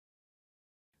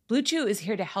Blue Chew is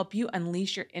here to help you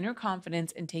unleash your inner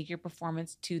confidence and take your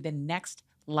performance to the next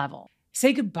level.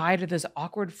 Say goodbye to those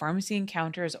awkward pharmacy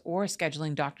encounters or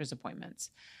scheduling doctor's appointments.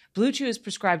 Blue Chew is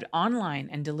prescribed online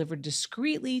and delivered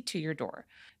discreetly to your door.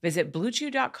 Visit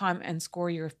bluechew.com and score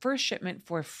your first shipment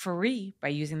for free by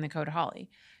using the code HOLLY.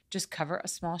 Just cover a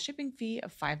small shipping fee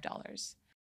of $5.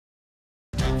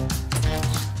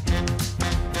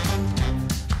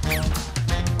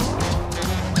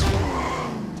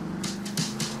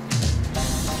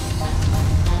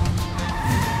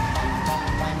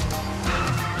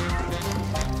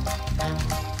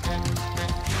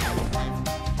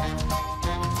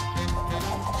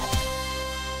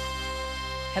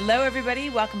 Hello, everybody.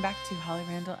 Welcome back to Holly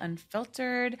Randall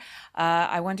Unfiltered.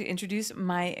 I want to introduce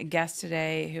my guest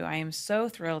today, who I am so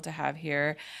thrilled to have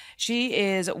here. She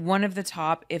is one of the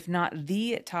top, if not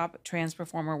the top, trans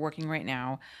performer working right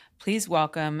now. Please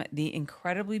welcome the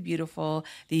incredibly beautiful,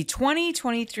 the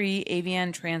 2023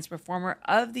 AVN Trans Performer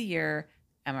of the Year,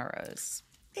 Emma Rose.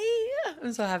 Hey,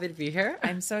 I'm so happy to be here.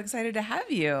 I'm so excited to have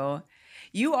you.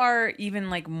 You are even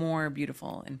like more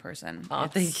beautiful in person. Oh,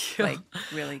 thank you. Like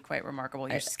really quite remarkable.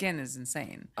 Your skin is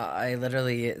insane. I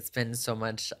literally spend so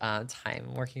much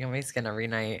time working on my skin every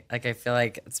night. Like I feel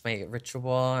like it's my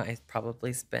ritual. I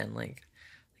probably spend like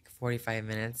 45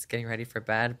 minutes getting ready for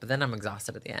bed, but then I'm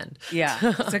exhausted at the end. Yeah,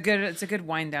 it's a good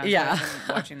wind down. Yeah,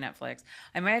 watching Netflix.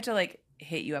 I might have to like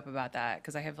hit you up about that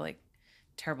because I have like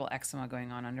terrible eczema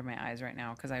going on under my eyes right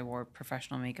now because I wore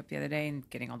professional makeup the other day and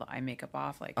getting all the eye makeup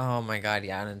off. Like, oh my god,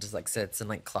 yeah, and it just like sits and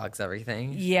like clogs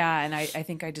everything. Yeah, and I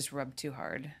think I just rubbed too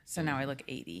hard, so now I look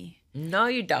 80. No,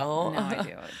 you don't. No, I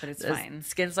do, but it's fine.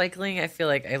 Skin cycling, I feel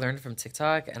like I learned from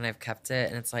TikTok and I've kept it.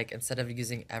 And it's like instead of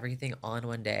using everything all in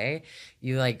one day,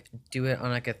 you like do it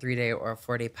on like a 3-day or a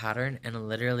 4-day pattern, and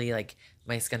literally like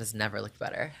my skin has never looked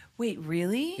better. Wait,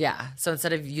 really? Yeah. So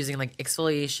instead of using like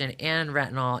exfoliation and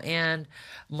retinol and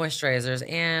moisturizers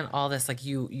and all this, like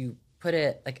you put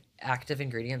it like active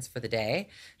ingredients for the day.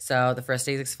 So the first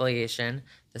day is exfoliation,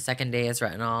 the second day is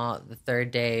retinol, the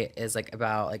third day is like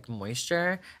about like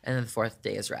moisture, and then the fourth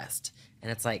day is rest.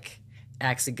 And it's like it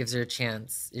actually gives your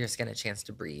skin a chance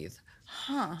to breathe.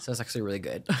 Huh. So it's actually really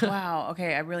good. Wow.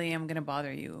 Okay. I really am going to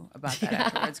bother you about that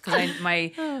afterwards because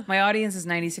my audience is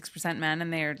 96% men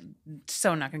and they are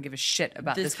so not going to give a shit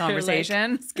about this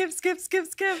conversation. Like, skip.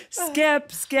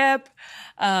 Skip.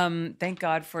 Thank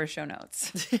God for show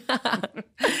notes.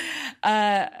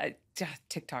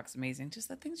 TikTok's amazing. Just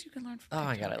the things you can learn from TikTok. Oh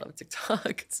my God, I love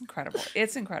TikTok.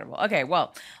 It's incredible. Okay,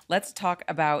 well, let's talk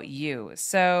about you.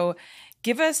 So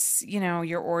give us,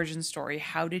 your origin story.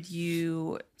 How did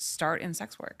you start in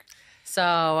sex work? So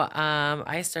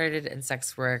I started in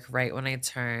sex work right when I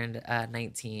turned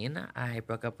 19. I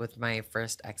broke up with my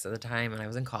first ex at the time, and I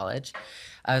was in college.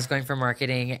 I was going for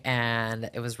marketing, and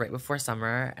it was right before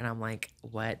summer, and I'm like,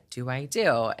 what do I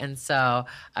do? And so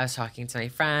I was talking to my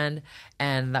friend,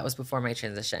 and that was before my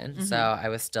transition. Mm-hmm. So I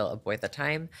was still a boy at the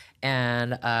time,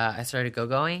 and I started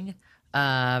go-going,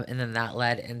 and then that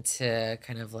led into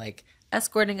kind of like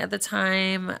escorting at the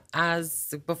time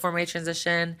as before my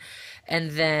transition. And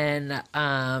then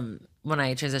when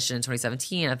I transitioned in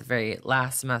 2017 at the very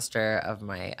last semester of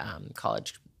my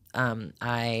college,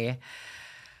 I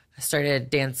started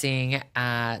dancing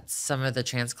at some of the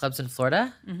trans clubs in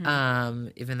Florida,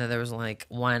 even though there was only like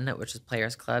one, which is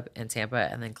Players Club in Tampa,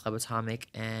 and then Club Atomic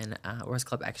and or was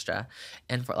Club Extra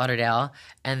in Fort Lauderdale.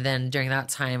 And then during that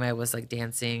time, I was like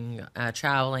dancing,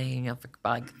 traveling for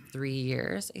about like 3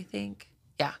 years, I think.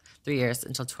 Yeah, 3 years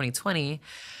until 2020.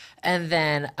 And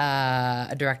then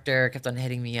a director kept on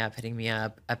hitting me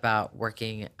up about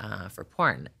working for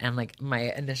porn. And like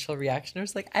my initial reaction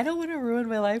was like, I don't want to ruin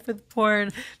my life with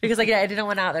porn because like I didn't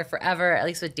want out there forever. At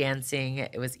least with dancing,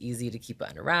 it was easy to keep it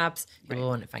under wraps. People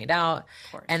wouldn't find out.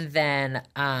 And then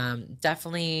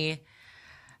definitely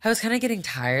I was kind of getting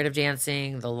tired of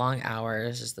dancing, the long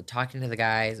hours, just the talking to the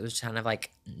guys. It was kind of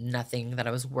like nothing that I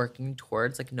was working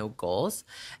towards, like no goals.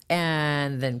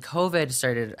 And then COVID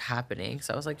started happening.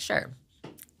 So I was like, sure,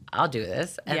 I'll do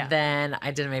this. And then I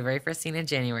did my very first scene in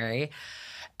January.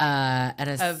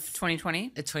 Of 2020?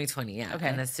 2020, yeah. Okay.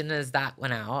 And as soon as that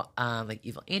went out, like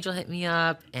Evil Angel hit me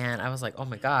up. And I was like, oh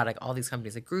my God, like all these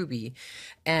companies like Groovy.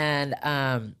 And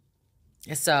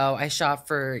so I shot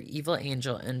for Evil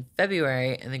Angel in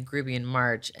February and then Groovy in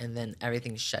March, and then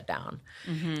everything shut down.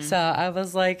 Mm-hmm. So I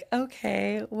was like,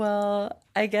 okay, well,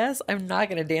 I guess I'm not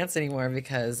going to dance anymore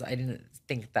because I didn't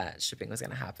think that shipping was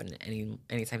going to happen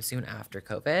anytime soon after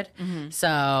COVID. Mm-hmm. So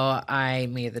I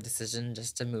made the decision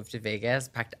just to move to Vegas,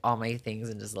 packed all my things,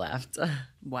 and just left.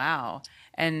 Wow.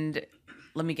 And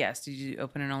let me guess. Did you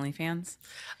open an OnlyFans?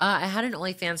 I had an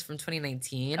OnlyFans from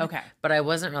 2019. Okay. But I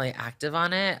wasn't really active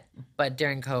on it. But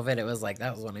during COVID, it was like,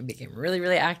 that was when I became really,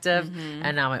 really active.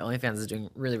 And now my OnlyFans is doing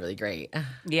really, really great.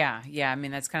 Yeah. Yeah. I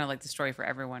mean, that's kind of like the story for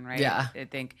everyone, right? Yeah. I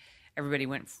think everybody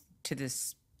went to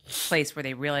this place where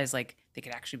they realized like they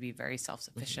could actually be very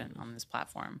self-sufficient on this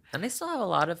platform. And I still have a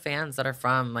lot of fans that are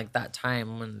from like that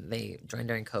time when they joined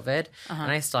during COVID.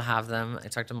 And I still have them. I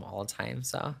talk to them all the time.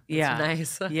 So it's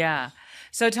nice. Yeah.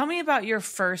 So tell me about your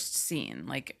first scene.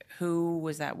 Like, who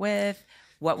was that with?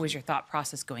 What was your thought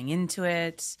process going into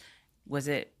it? Was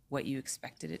it what you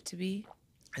expected it to be?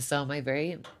 So my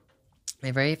very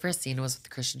first scene was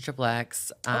with Christian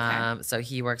XXX. Okay. So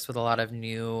he works with a lot of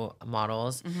new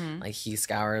models. Like he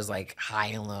scours like high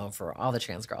and low for all the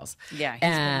trans girls. Yeah, he's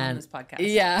been on this podcast.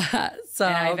 Yeah. So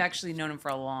and I've actually known him for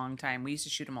a long time. We used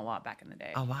to shoot him a lot back in the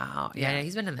day. Oh wow. Yeah,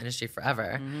 he's been in the industry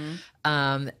forever.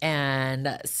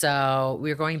 And so we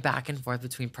were going back and forth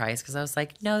between price because I was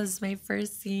like, no, this is my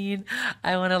first scene.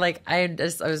 I want to like I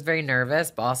was very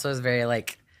nervous, but also was very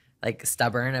like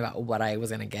stubborn about what I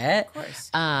was gonna get. Of course.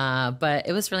 But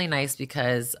it was really nice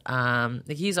because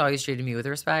like he's always treated me with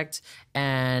respect.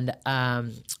 And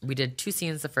we did 2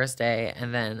 scenes the first day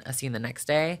and then a scene the next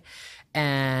day.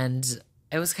 And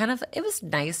it was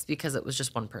nice because it was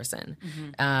just one person.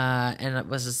 And it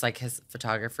was just like his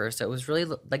photographer. So it was really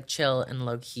like chill and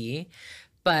low key.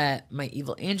 But my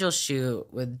Evil Angel shoot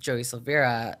with Joey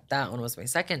Silvera, that one was my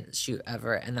second shoot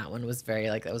ever. And that one was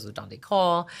that was with Dante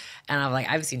Cole. And I'm like,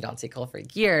 I've seen Dante Cole for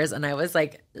years. And I was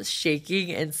like shaking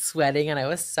and sweating and I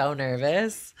was so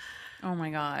nervous. Oh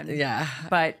my God. Yeah.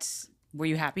 But were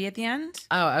you happy at the end?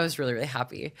 Oh, I was really, really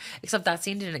happy. Except that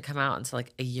scene didn't come out until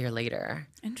like a year later.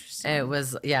 Interesting. It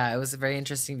was very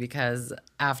interesting because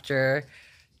after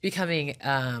becoming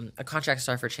a contract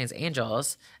star for Trans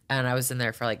Angels, and I was in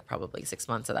there for like probably 6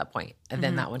 months at that point. And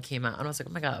then that one came out and I was like,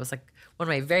 oh my God, it was like one of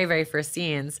my very, very first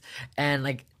scenes. And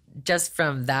like just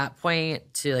from that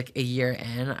point to like a year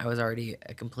in, I was already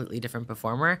a completely different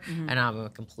performer. And now I'm a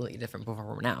completely different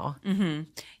performer now.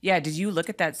 Yeah. Did you look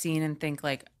at that scene and think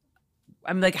like,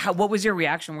 what was your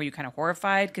reaction? Were you kind of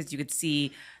horrified? Because you could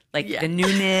see like the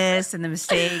newness and the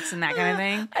mistakes and that kind of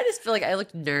thing? I just feel like I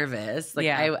looked nervous. Like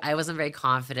I wasn't very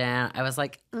confident. I was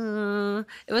like,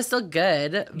 it was still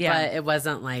good, but it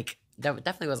wasn't like, that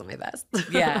definitely wasn't my best.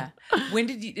 Yeah.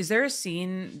 Is there a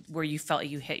scene where you felt like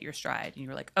you hit your stride and you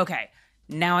were like, okay,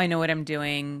 now I know what I'm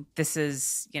doing. This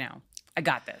is, I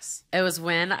got this. It was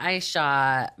when I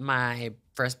shot my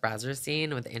first browser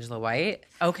scene with Angela White.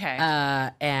 Okay.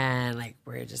 And like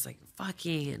we're just like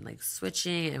fucking and like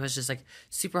switching. It was just like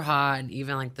super hot. And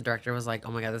even like the director was like,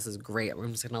 oh my God, this is great.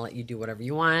 I'm just gonna let you do whatever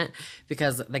you want,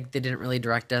 because like they didn't really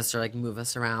direct us or like move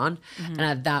us around. And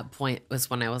at that point was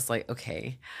when I was like,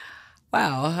 okay,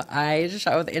 wow, I just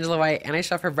shot with Angela White and I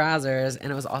shot for Brazzers,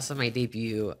 and it was also my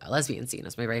debut lesbian scene. It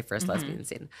was my very first lesbian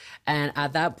scene. And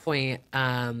at that point,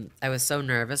 I was so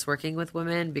nervous working with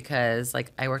women because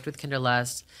like I worked with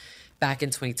Kinderlust back in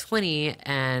 2020,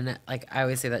 and like I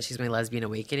always say that she's my lesbian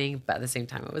awakening, but at the same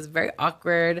time it was very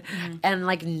awkward and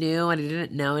like new, and I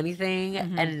didn't know anything.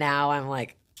 And now I'm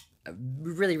like a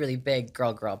really, really big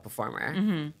girl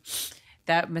performer.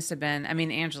 That must have been,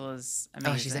 Angela's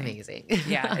amazing. Oh, she's amazing.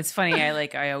 Yeah, it's funny.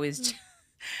 I always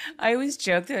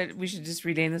joke that we should just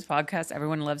rename this podcast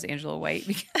 "Everyone Loves Angela White,"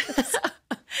 because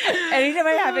anytime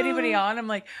I have anybody on, I'm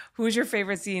like, "Who's your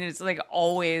favorite scene?" It's like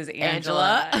always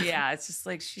Angela. Yeah, it's just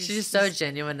like she's just so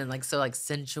genuine and like so like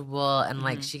sensual, and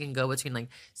like she can go between like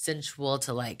sensual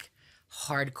to like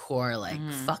hardcore, like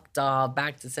fuck doll,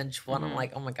 back to sensual. And I'm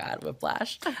like, oh my God,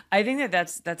 whiplash. I think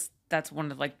that's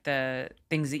one of like the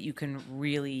things that you can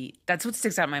really, that's what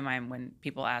sticks out in my mind when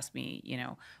people ask me,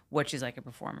 what she's like a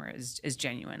performer is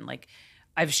genuine. Like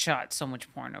I've shot so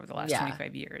much porn over the last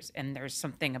 25 years, and there's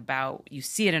something about, you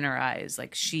see it in her eyes.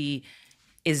 Like she's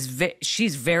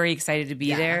very excited to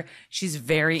be there. She's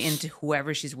very into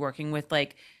whoever she's working with.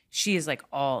 Like she is like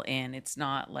all in. It's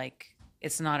not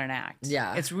an act.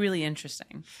 Yeah. It's really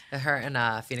interesting. Her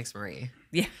and Phoenix Marie.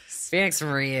 Yes. Phoenix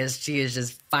Marie she is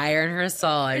just fire in her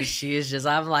soul. And she is just,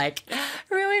 I'm like,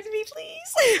 ruin me,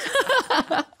 please.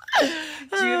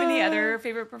 Do you have any other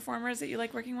favorite performers that you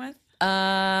like working with?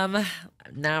 Now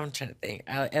I'm trying to think.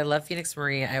 I love Phoenix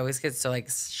Marie. I always get so like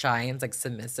shy and like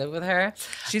submissive with her.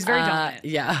 She's very dominant.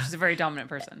 Yeah, she's a very dominant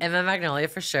person. And then Magnolia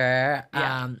for sure.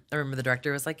 Yeah. I remember the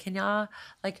director was like, "Can y'all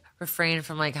like refrain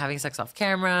from like having sex off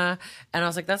camera?" And I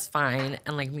was like, "That's fine."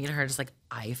 And like me and her just like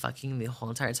eye fucking the whole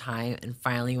entire time. And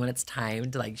finally, when it's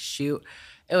time to like shoot,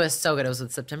 It was so good. It was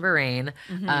with September Rain.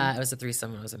 It was a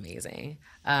threesome. It was amazing.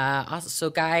 Also, so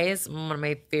guys, one of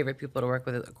my favorite people to work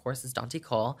with, of course, is Dante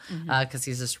Cole, because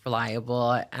he's just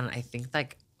reliable. And I think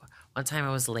like one time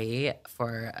I was late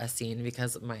for a scene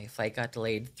because my flight got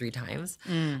delayed 3 times.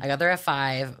 I got there at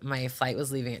 5. My flight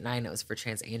was leaving at 9. It was for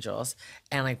Trans Angels.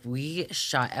 And like we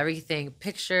shot everything,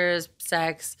 pictures,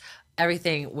 sex,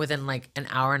 everything within like an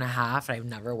hour and a half. And I've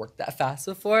never worked that fast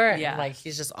before. Yeah. And like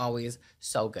he's just always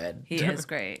so good. He is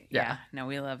great. Yeah. Yeah. No,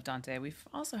 we love Dante. We've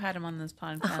also had him on this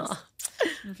podcast,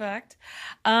 in fact.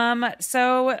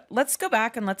 So let's go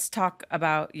back and let's talk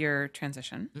about your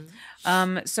transition.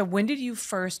 So when did you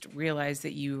first realize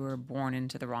that you were born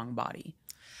into the wrong body?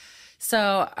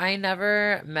 So I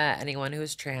never met anyone who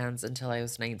was trans until I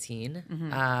was 19.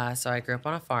 So I grew up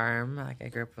on a farm. Like I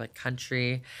grew up like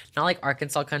country, not like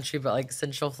Arkansas country, but like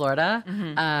Central Florida.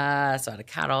 So I had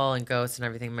cattle and goats and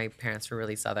everything. My parents were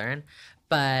really Southern.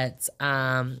 But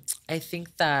I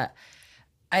think that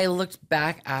I looked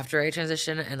back after I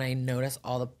transitioned and I noticed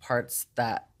all the parts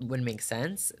that would make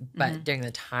sense. But during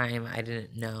the time, I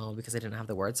didn't know because I didn't have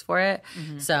the words for it.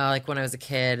 So like when I was a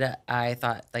kid, I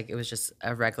thought like it was just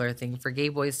a regular thing for gay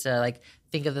boys to like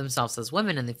think of themselves as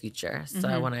women in the future.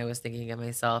 So when I was thinking of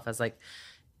myself as like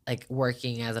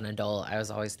working as an adult, I was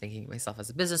always thinking of myself as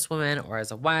a businesswoman or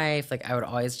as a wife. Like I would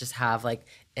always just have like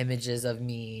images of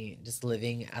me just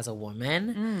living as a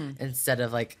woman instead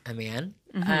of like a man.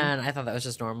 And I thought that was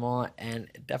just normal, and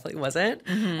it definitely wasn't.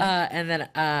 And then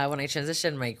when I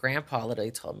transitioned, my grandpa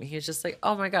literally told me, he was just like,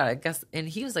 oh my God, I guess. And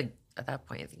he was like, at that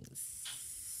point, I think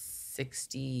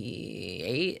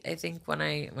 68, I think, when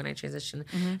I transitioned.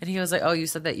 And he was like, oh, you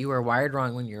said that you were wired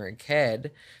wrong when you were a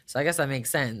kid. So I guess that makes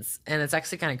sense. And it's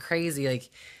actually kind of crazy, like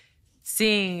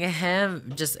seeing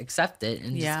him just accept it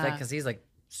and just like, because he's like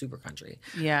super country.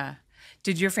 Yeah.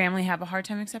 Did your family have a hard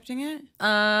time accepting it?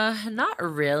 Not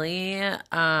really.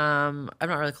 I'm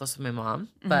not really close with my mom,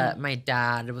 but my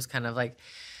dad was kind of like,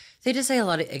 they just say a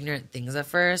lot of ignorant things at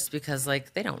first because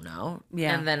like they don't know.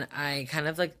 Yeah. And then I kind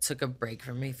of like took a break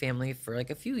from my family for like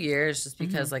a few years just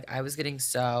because like I was getting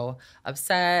so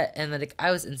upset and like I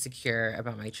was insecure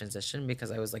about my transition because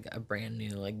I was like a brand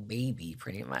new like baby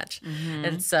pretty much.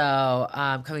 And so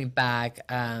coming back,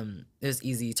 it was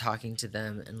easy talking to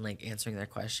them and like answering their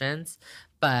questions.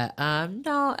 But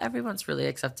no, everyone's really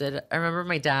accepted. I remember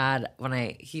my dad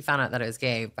when he found out that I was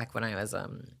gay back when I was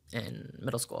in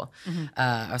middle school.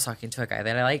 I was talking to a guy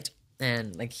that I liked,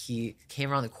 and like he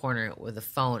came around the corner with a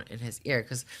phone in his ear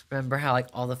because remember how like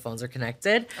all the phones are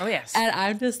connected? Oh yes. And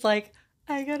I'm just like,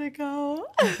 I gotta go.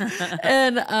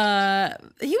 And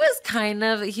he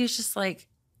was just like,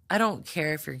 I don't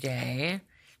care if you're gay,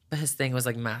 but his thing was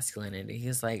like masculinity.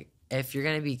 He's like, if you're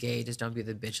gonna be gay, just don't be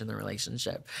the bitch in the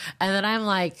relationship. And then I'm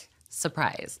like,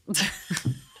 surprise.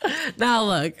 Now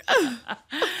look.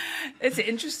 It's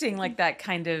interesting, like that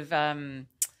kind of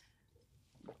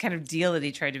deal that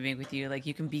he tried to make with you. Like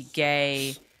you can be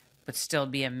gay, but still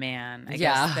be a man. I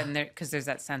guess then because there's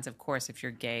that sense, of course, if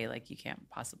you're gay, like you can't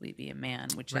possibly be a man,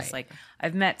 which is like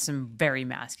I've met some very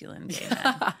masculine gay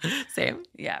men. Same.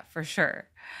 Yeah, for sure.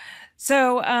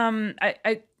 So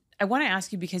I want to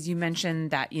ask you because you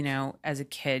mentioned that, you know, as a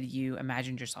kid, you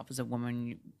imagined yourself as a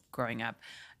woman growing up.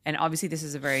 And obviously this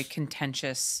is a very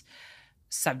contentious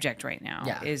subject right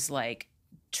now, is like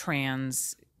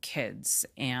trans kids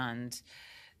and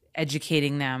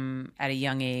educating them at a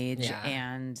young age.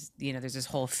 And, you know, there's this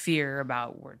whole fear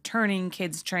about we're turning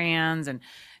kids trans and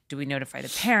do we notify the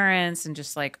parents and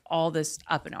just like all this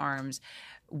up in arms.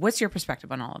 What's your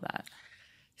perspective on all of that?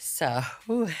 So,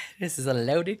 this is a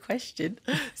loaded question.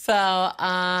 So,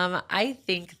 I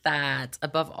think that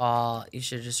above all, you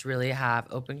should just really have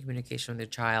open communication with your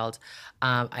child.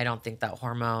 I don't think that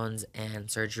hormones and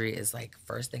surgery is like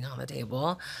first thing on the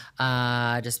table,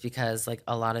 just because like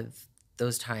a lot of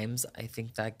those times, I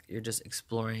think that you're just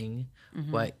exploring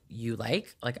what you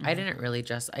like. Like I didn't really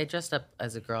I dressed up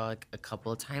as a girl like a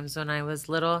couple of times when I was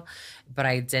little, but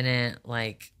I didn't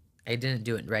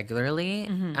do it regularly.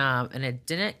 And it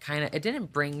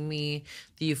didn't bring me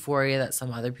the euphoria that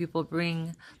some other people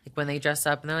bring. Like when they dress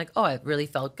up and they're like, oh, it really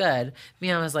felt good.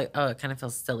 Me, I was like, oh, it kind of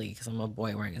feels silly because I'm a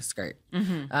boy wearing a skirt.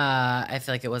 I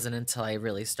feel like it wasn't until I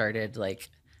really started like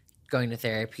going to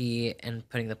therapy and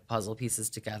putting the puzzle pieces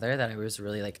together that I was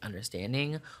really like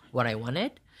understanding what I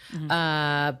wanted.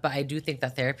 But I do think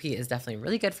that therapy is definitely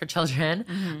really good for children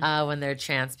when they're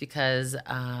trans because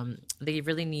they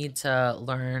really need to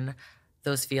learn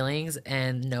those feelings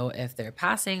and know if they're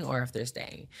passing or if they're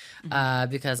staying.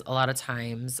 Because a lot of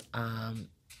times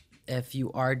if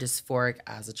you are dysphoric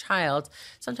as a child,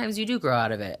 sometimes you do grow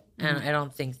out of it. And I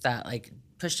don't think that like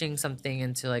pushing something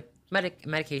into like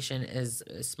medication is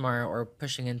smart, or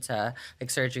pushing into like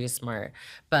surgery is smart.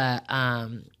 But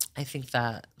I think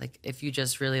that like if you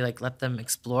just really like let them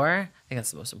explore, I think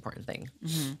that's the most important thing.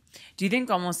 Do you think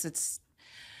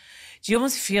do you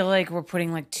almost feel like we're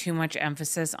putting like too much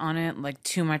emphasis on it, like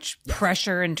too much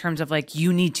pressure in terms of like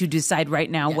you need to decide right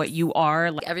now what you are?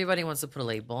 Like, Everybody wants to put a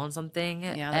label on something.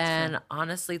 Yeah, that's and true.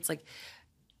 honestly, it's like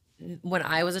when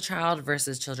I was a child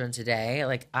versus children today,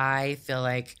 like I feel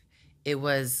like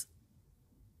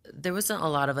there wasn't a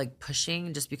lot of like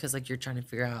pushing, just because like you're trying to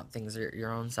figure out things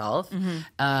your own self.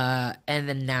 And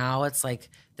then now it's like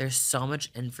there's so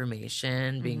much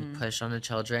information being pushed on the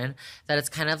children that it's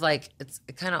kind of like it's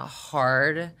kind of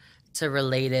hard to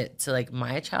relate it to like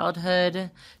my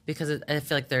childhood, because I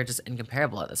feel like they're just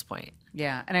incomparable at this point.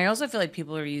 yeah. And I also feel like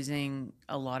people are using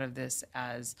a lot of this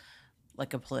as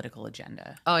like a political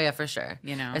agenda. Oh yeah, for sure.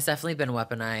 You know? It's definitely been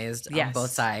weaponized on Yes.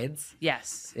 both sides.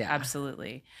 Yes, Yeah.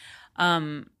 absolutely. I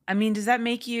mean, how does it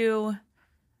make you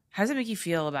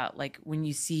feel about like when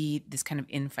you see this kind of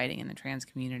infighting in the trans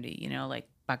community, you know, like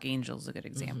Buck Angel's a good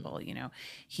example, you know,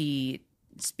 he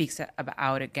speaks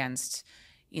out against,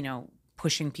 you know,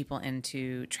 pushing people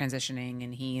into transitioning,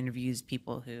 and he interviews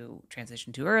people who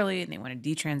transition too early and they want to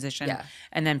detransition. Yeah.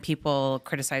 And then people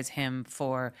criticize him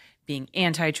for being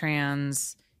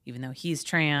anti-trans, even though he's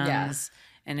trans.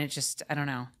 And it just, I don't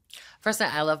know.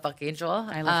 Personally, I love Buck Angel.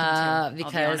 I love him too, I'll be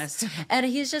because honest. and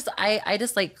he's just I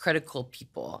just like critical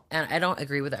people, and I don't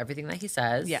agree with everything that he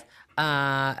says. Yeah.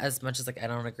 As much as like I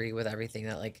don't agree with everything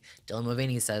that like Dylan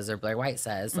Mulvaney says or Blair White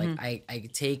says. Like I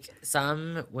take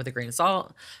some with a grain of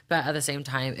salt, but at the same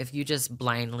time, if you just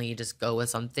blindly just go with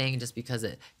something just because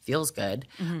it feels good,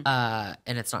 and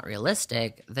it's not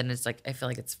realistic, then it's like I feel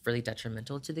like it's really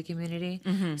detrimental to the community.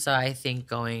 So I think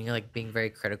being very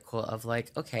critical of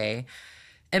like, okay,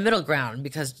 and middle ground,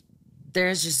 because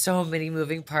there's just so many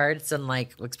moving parts, and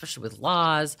like especially with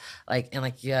laws, like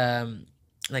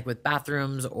with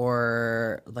bathrooms,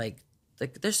 or like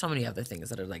there's so many other things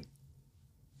that are like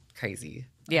crazy.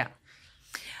 Yeah.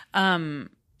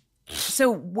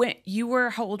 So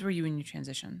how old were you when you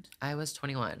transitioned? I was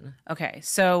 21. Okay.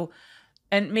 So,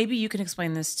 and maybe you can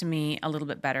explain this to me a little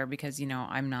bit better, because, you know,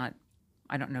 I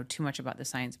don't know too much about the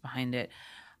science behind it.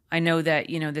 I know that,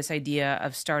 you know, this idea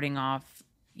of starting off,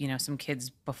 you know, some kids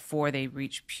before they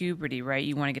reach puberty, right?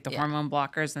 You want to get the hormone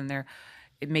blockers, and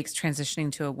it makes transitioning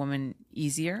to a woman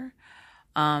easier.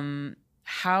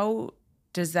 How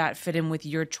does that fit in with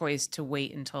your choice to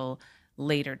wait until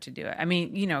later to do it? I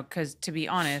mean, you know, because to be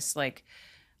honest, like,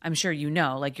 I'm sure you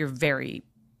know, like, you're very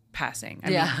passing. I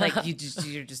mean, like,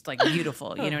 you're just like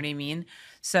beautiful. You know what I mean?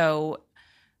 So,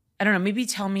 I don't know. Maybe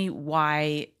tell me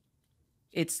why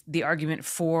it's the argument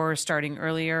for starting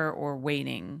earlier or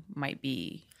waiting might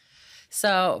be.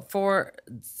 So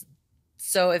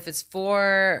if it's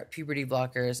for puberty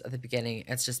blockers at the beginning,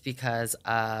 it's just because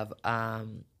of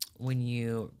when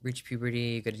you reach puberty,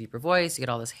 you get a deeper voice, you get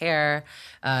all this hair,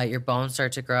 your bones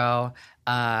start to grow.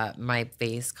 My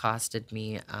face costed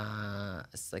me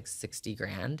it's like 60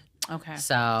 grand. Okay.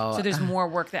 So there's more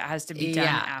work that has to be done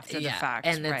after the fact,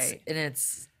 and right?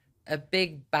 It's a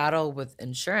big battle with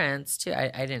insurance too.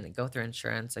 I didn't go through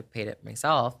insurance. I paid it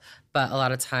myself. But a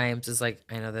lot of times it's like,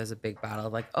 I know there's a big battle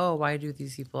of like, oh, why do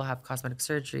these people have cosmetic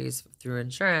surgeries through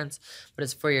insurance? But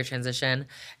it's for your transition.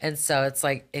 And so it's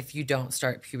like, if you don't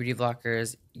start puberty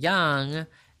blockers young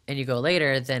and you go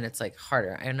later, then it's like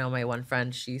harder. I know my one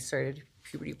friend, she started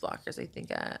puberty blockers, I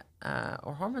think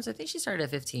or hormones, I think she started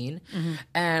at 15.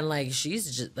 And like,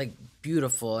 she's just like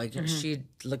beautiful. Like she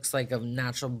looks like a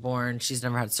natural born. She's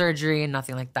never had surgery and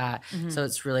nothing like that. So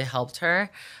it's really helped her.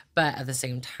 But at the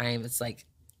same time, it's like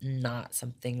not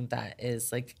something that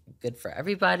is like good for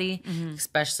everybody.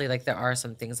 Especially like there are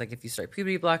some things like if you start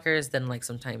puberty blockers, then like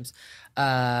sometimes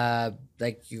like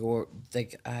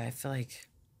I feel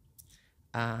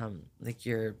like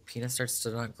your penis starts to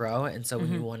not grow, and so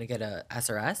when you want to get a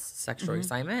SRS, sexual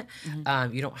reassignment,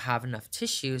 you don't have enough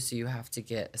tissue, so you have to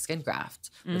get a skin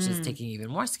graft, which is taking even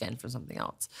more skin from something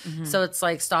else. So it's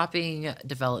like stopping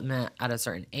development at a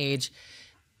certain age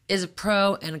is a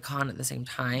pro and a con at the same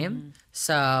time.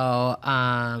 So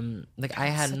like I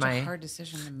had Such a hard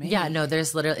decision to make. Yeah, no,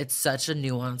 there's literally, it's such a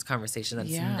nuanced conversation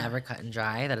that's never cut and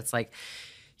dry, that it's like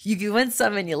you can win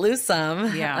some and you lose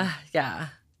some.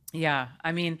 Yeah.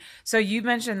 I mean, so you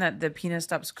mentioned that the penis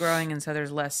stops growing, and so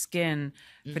there's less skin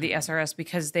for the SRS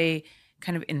because they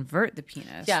kind of invert the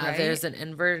penis. Yeah, right? There's an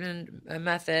inverted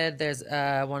method. There's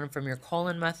one from your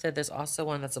colon method. There's also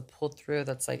one that's a pull through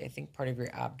that's like, I think, part of your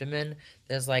abdomen.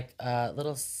 There's like a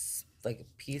little like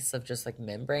piece of just like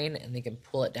membrane, and they can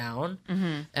pull it down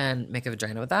and make a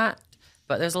vagina with that.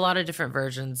 but there's a lot of different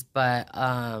versions. But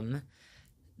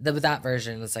that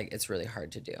version is like, it's really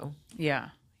hard to do. Yeah.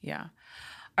 Yeah.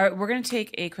 All right, we're going to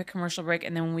take a quick commercial break,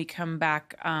 and then when we come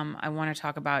back, I want to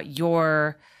talk about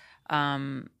your,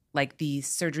 like the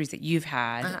surgeries that you've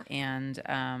had, and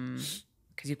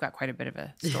because you've got quite a bit of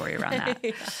a story around that.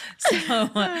 Yeah. So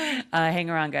hang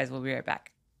around, guys. We'll be right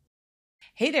back.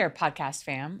 Hey there, podcast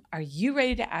fam. Are you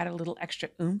ready to add a little extra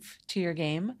oomph to your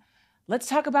game? Let's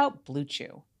talk about Blue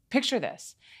Chew. Picture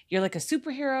this. You're like a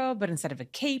superhero, but instead of a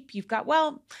cape, you've got,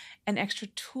 well, an extra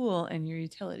tool in your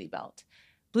utility belt.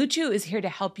 Blue Chew is here to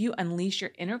help you unleash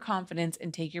your inner confidence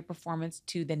and take your performance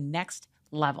to the next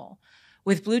level.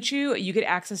 With Blue Chew, you get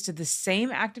access to the same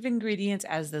active ingredients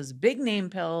as those big name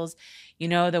pills, you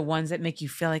know, the ones that make you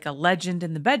feel like a legend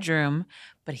in the bedroom.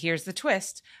 But here's the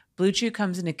twist. Blue Chew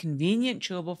comes in a convenient,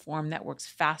 chewable form that works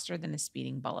faster than a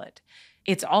speeding bullet.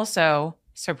 It's also,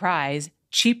 surprise,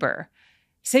 cheaper.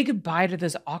 Say goodbye to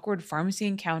those awkward pharmacy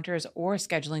encounters or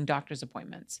scheduling doctor's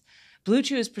appointments. Blue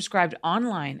Chew is prescribed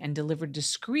online and delivered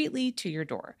discreetly to your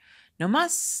door. No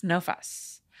muss, no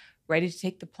fuss. Ready to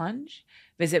take the plunge?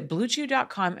 Visit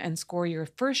bluechew.com and score your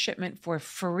first shipment for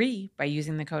free by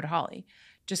using the code HOLLY.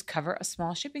 Just cover a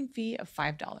small shipping fee of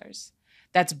 $5.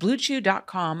 That's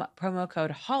bluechew.com, promo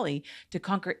code HOLLY, to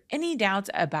conquer any doubts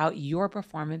about your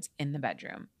performance in the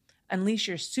bedroom. Unleash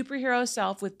your superhero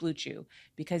self with Blue Chew,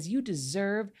 because you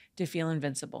deserve to feel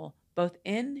invincible, both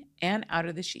in and out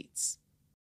of the sheets.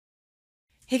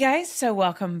 Hey guys, so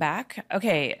welcome back.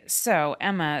 Okay, so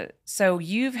Emma, so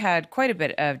you've had quite a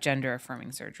bit of gender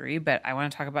affirming surgery, but I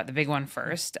want to talk about the big one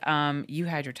first. You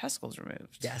had your testicles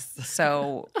removed. Yes.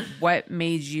 So what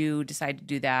made you decide to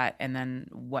do that? And then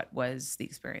what was the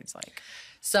experience like?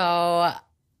 So I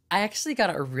actually got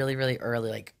it really, really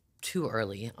early, like too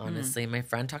early, honestly. My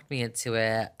friend talked me into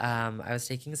it. I was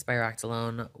taking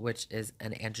spironolactone, which is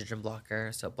an androgen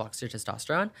blocker, so it blocks your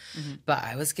testosterone. But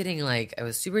I was getting I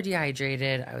was super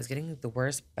dehydrated. I was getting the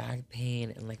worst back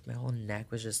pain, and like my whole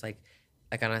neck was just like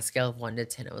on a scale of 1 to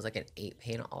 10, it was like an 8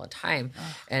 pain all the time.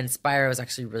 And Spiro is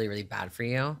actually really, really bad for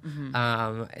you.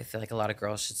 I feel like a lot of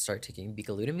girls should start taking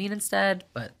betalutamine instead,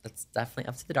 but that's definitely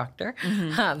up to the doctor.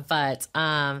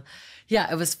 Yeah,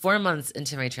 it was 4 months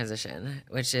into my transition,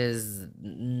 which is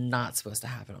not supposed to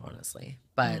happen, honestly.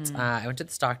 But I went to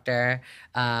this doctor.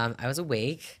 I was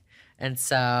awake. And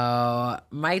so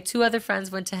my 2 other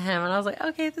friends went to him, and I was like,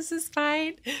 okay, this is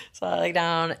fine. So I lay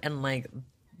down, and like,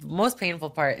 the most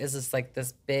painful part is just like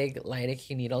this big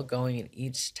lidocaine needle going in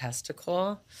each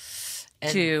testicle.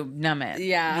 And to numb it.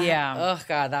 Yeah. Yeah. Oh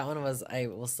God, that one was, I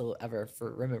will still ever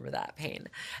remember that pain.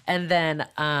 And then,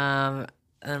 I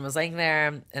was laying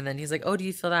there, and then he's like, oh, do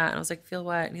you feel that? And I was like, feel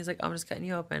what? And he's like, oh, I'm just cutting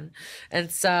you open.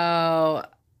 And so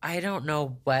I don't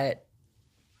know what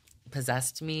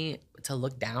possessed me to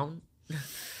look down.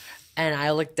 And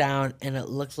I looked down, and it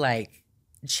looked like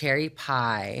cherry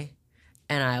pie.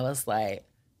 And I was like,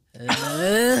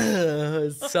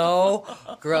 so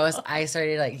gross. I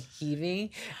started like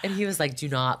heaving, and he was like, do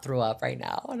not throw up right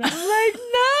now. And I was like,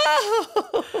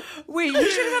 no. Wait,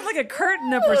 you should have had like a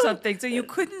curtain up or something so you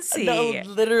couldn't see. No,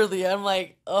 literally. I'm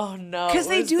like, oh no. Because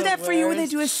they do that for you when they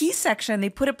do a C-section. They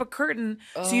put up a curtain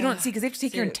so you don't see, because they have to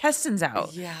take your intestines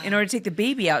out in order to take the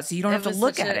baby out, so you don't have to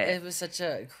look at it. It was such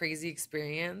a crazy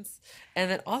experience. And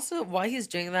then also while he's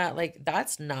doing that, like,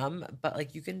 that's numb, but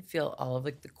like you can feel all of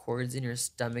like the cords in your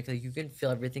stomach. Like you can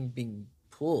feel everything being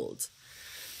pulled.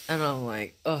 And I'm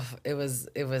like, oh, it was,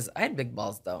 I had big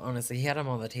balls though, honestly. He had them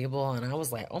on the table, and I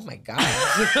was like, oh my God.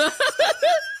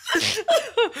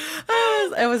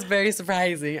 It was very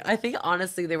surprising. I think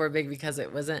honestly they were big because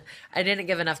I didn't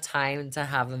give enough time to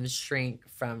have them shrink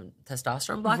from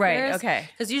testosterone blockers. Right, okay.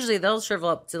 Because usually they'll shrivel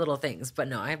up to little things, but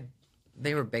no,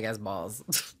 they were big as balls.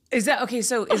 Is that, okay,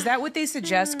 so is that what they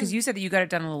suggest? Because you said that you got it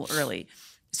done a little early.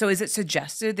 So is it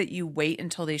suggested that you wait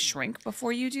until they shrink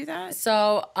before you do that?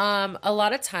 So a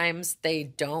lot of times they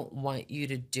don't want you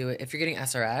to do it. If you're getting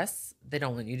SRS, they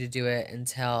don't want you to do it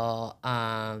until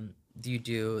you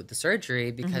do the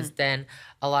surgery, because then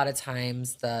a lot of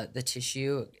times the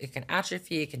tissue, it can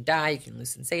atrophy, it can die, you can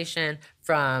lose sensation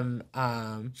from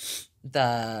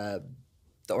the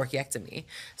orchiectomy.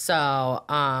 So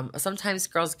sometimes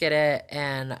girls get it,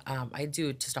 and I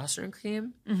do testosterone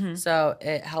cream. So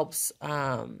it helps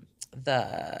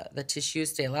the tissue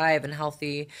stay alive and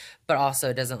healthy, but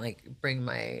also doesn't like bring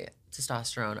my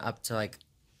testosterone up to like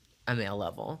a male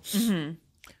level.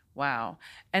 Wow.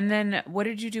 And then what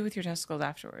did you do with your testicles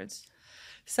afterwards?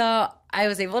 So I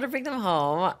was able to bring them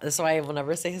home. So I will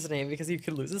never say his name because he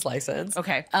could lose his license.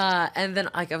 Okay. And then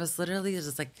like I was literally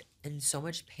just like in so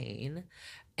much pain.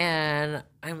 And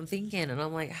I'm thinking, and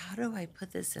I'm like, how do I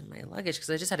put this in my luggage? Because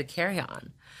I just had a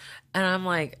carry-on. And I'm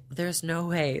like, there's no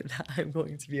way that I'm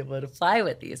going to be able to fly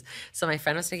with these. So my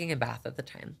friend was taking a bath at the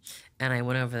time. And I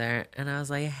went over there and I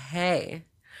was like, hey.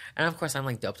 And of course, I'm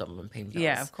like doped up on painkillers.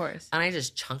 Yeah, of course. And I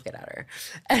just chunk it at her.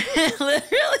 And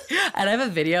literally, and I have a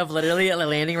video of literally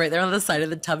landing right there on the side of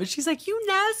the tub. And she's like, you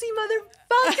nasty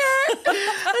motherfucker. And I'm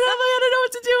like, I don't know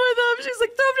what to do with him. She's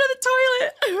like, throw him down the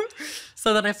toilet.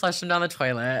 So then I flushed him down the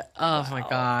toilet. Oh my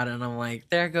God. And I'm like,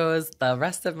 there goes the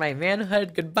rest of my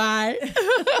manhood. Goodbye.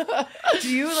 Do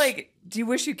you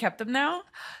wish you kept them now?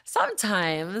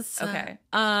 Sometimes. Okay.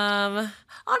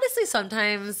 Honestly,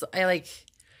 sometimes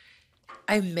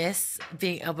I miss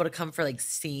being able to come for like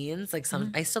scenes. Like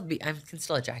I can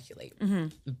still ejaculate,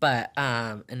 but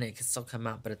and it can still come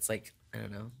out. But it's like, I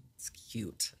don't know. It's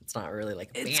cute. It's not really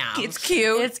like It's bam.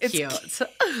 cute. It's cute.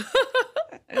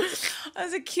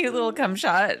 That's a cute little cum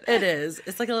shot. It is.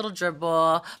 It's like a little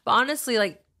dribble. But honestly,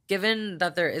 like given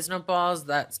that there is no balls,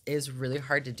 that is really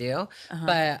hard to do.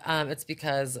 But it's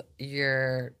because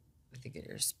your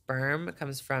sperm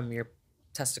comes from your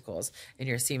testicles and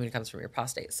your semen comes from your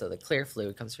prostate. So the clear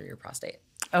fluid comes from your prostate.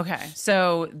 Okay.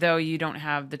 So though you don't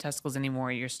have the testicles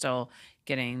anymore, you're still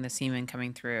getting the semen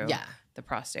coming through the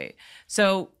prostate.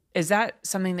 So is that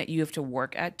something that you have to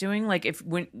work at doing? Like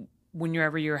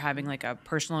whenever you're having like a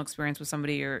personal experience with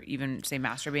somebody or even say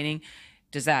masturbating,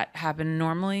 does that happen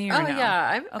normally? Or no?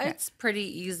 Yeah. It's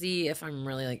pretty easy if I'm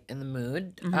really like in the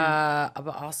mood. But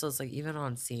also it's like even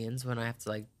on scenes when I have to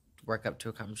like work up to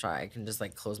a cum shot, I can just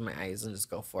like close my eyes and just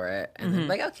go for it and then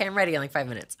like, okay, I'm ready in like 5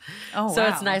 minutes. So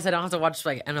it's nice. I don't have to watch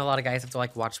like, and a lot of guys have to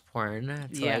like watch porn and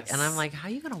I'm like, how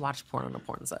are you gonna watch porn on a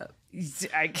porn set?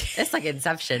 It's like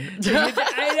Inception.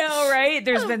 I know, right?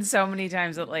 There's been so many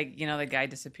times that like, the guy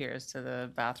disappears to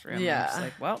the bathroom. Yeah. And it's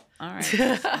like, well, all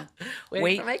right.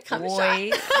 Wait for my cum shot.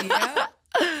 Yeah.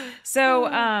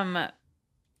 So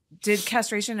did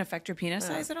castration affect your penis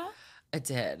size at all? It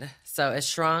did. So it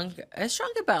shrunk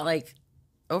about like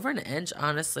over an inch,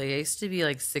 honestly. I used to be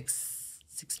like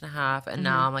 6.5, and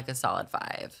now I'm like a solid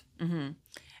 5.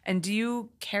 And do you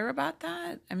care about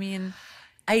that? I mean,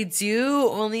 I do,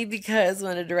 only because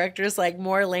when a director's like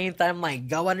more length, I'm like,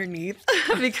 go underneath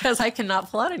because I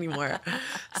cannot pull out anymore.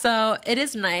 So it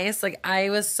is nice. Like I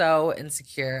was so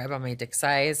insecure about my dick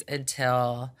size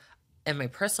until in my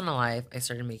personal life, I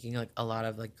started making like a lot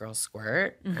of like girls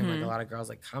squirt and like a lot of girls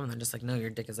like come and they're just like, no, your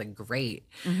dick is like great.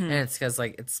 And it's because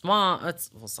like it's small.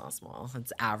 It's not small.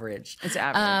 It's average. It's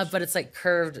average. But it's like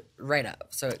curved right up.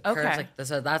 So it curves like this.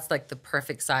 So that's like the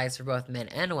perfect size for both men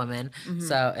and women.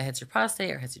 So it hits your prostate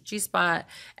or hits your G-spot.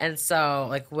 And so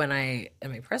like in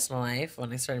my personal life,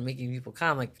 when I started making people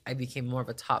come, like I became more of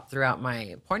a top throughout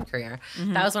my porn career.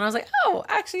 That was when I was like, oh,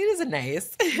 actually it is a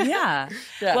nice. Yeah.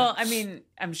 Well, I mean,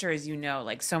 I'm sure as you know,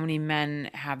 like so many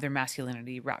men have their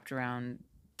masculinity wrapped around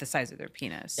the size of their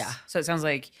penis. Yeah. So it sounds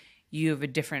like you have a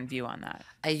different view on that.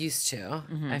 I used to.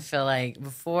 I feel like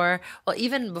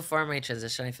even before my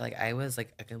transition, I feel like I was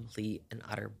like a complete and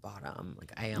utter bottom.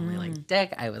 Like I only like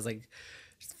dick. I was like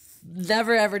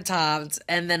never ever topped.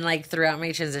 And then like throughout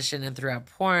my transition and throughout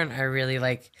porn, I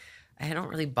don't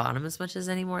really bottom as much as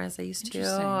anymore as I used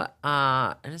to.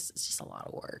 And it's just a lot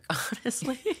of work,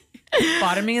 honestly.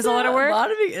 Bottoming is a lot of work?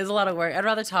 Bottoming is a lot of work. I'd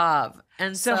rather top.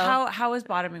 And so how is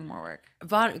bottoming more work?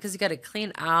 Because you got to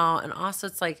clean out. And also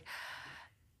it's like,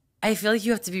 I feel like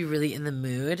you have to be really in the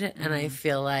mood. And I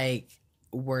feel like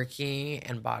working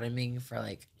and bottoming for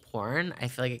like porn, I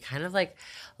feel like it kind of like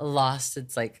lost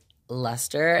its like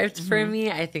luster for me.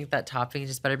 I think that topping is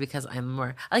just better because I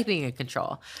like being in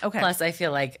control. Okay. Plus I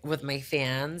feel like with my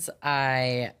fans,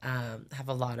 I have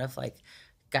a lot of like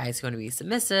guys who want to be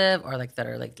submissive or like that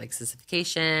are like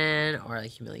sissification or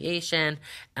like humiliation,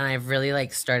 and I've really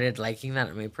like started liking that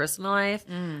in my personal life.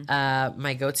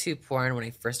 My go-to porn when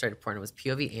I first started porn was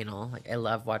POV anal. Like I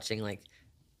love watching like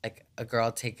a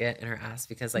girl take it in her ass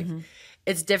because like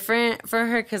it's different for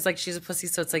her because like she's a pussy,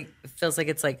 so it's like it feels like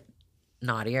it's like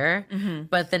naughtier.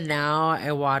 But then now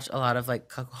I watch a lot of like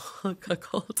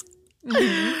cuckold.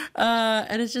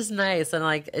 And it's just nice and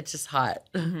like it's just hot.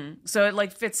 So it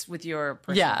like fits with your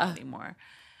personality more.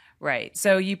 Right.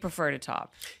 So you prefer to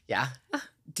top. Yeah.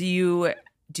 Do you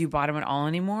bottom at all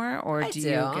anymore, or do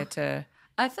you get to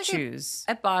choose?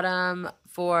 I bottom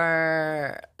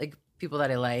for like people that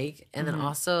I like, and then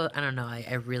also I don't know,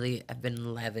 I really have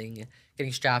been loving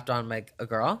getting strapped on by a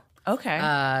girl.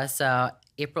 Okay. So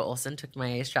April Olsen took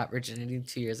my strap virginity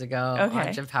 2 years ago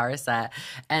on Jim Power set.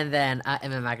 And then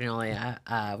Emma Magnolia,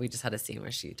 we just had a scene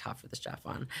where she topped with the strap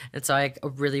on. And so I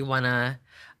really want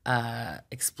to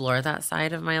explore that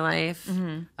side of my life.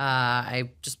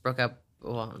 I just broke up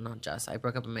well, not just, I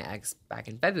broke up with my ex back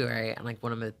in February. And like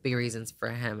one of the big reasons for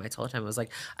him, I told him was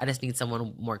like, I just need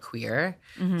someone more queer.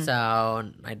 So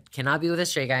I cannot be with a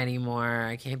straight guy anymore.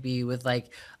 I can't be with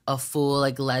like a full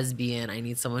like lesbian. I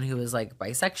need someone who is like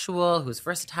bisexual, who's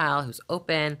versatile, who's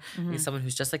open. I need someone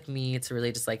who's just like me to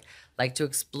really just like to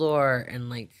explore and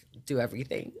like do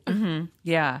everything.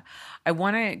 Yeah. I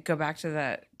want to go back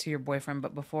to your boyfriend,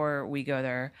 but before we go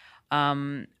there,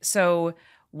 so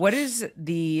what is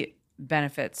the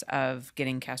benefits of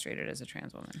getting castrated as a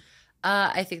trans woman?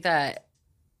 I think that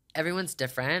everyone's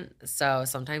different. So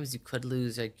sometimes you could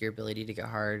lose like your ability to get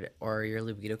hard or your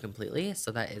libido completely.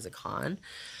 So that is a con.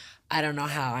 I don't know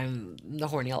how I'm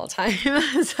horny all the time.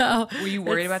 So Were you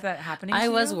worried about that happening? I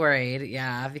was you? worried,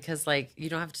 yeah, because like you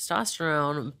don't have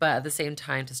testosterone, but at the same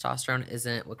time, testosterone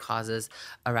isn't what causes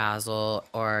arousal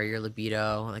or your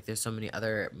libido. Like there's so many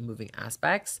other moving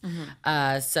aspects.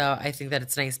 So I think that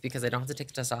it's nice because I don't have to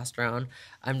take testosterone.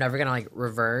 I'm never gonna like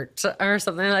revert or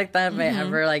something like that if I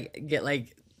ever like get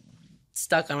like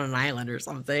stuck on an island or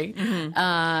something.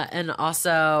 And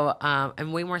also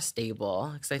I'm way more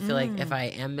stable because I feel like if I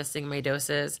am missing my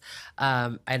doses,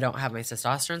 I don't have my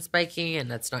testosterone spiking, and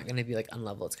that's not going to be like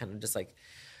unlevel. It's kind of just like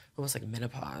almost like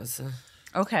menopause.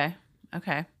 Okay.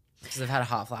 Because I've had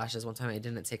hot flashes. One time I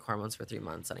didn't take hormones for 3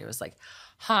 months and I was like,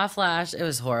 hot flash. It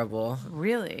was horrible.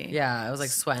 Really? Yeah, I was like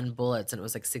sweating bullets and it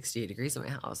was like 68 degrees in my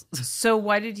house. So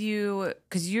why did you,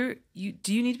 because do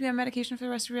you need to be on medication for the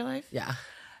rest of your life? Yeah.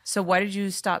 So why did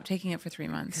you stop taking it for 3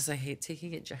 months? Because I hate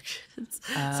taking injections.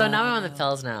 So now I'm on the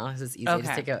pills now because it's easy. I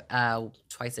just take it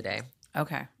twice a day.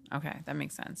 Okay, that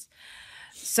makes sense.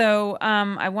 So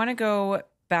I want to go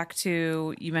back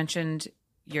to, you mentioned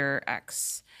your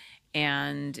ex,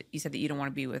 and you said that you don't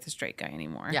want to be with a straight guy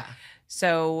anymore. Yeah.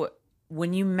 So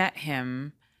when you met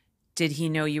him, did he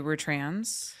know you were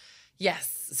trans?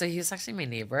 Yes. So he was actually my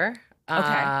neighbor.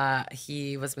 Okay.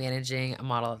 He was managing a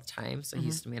model at the time. So he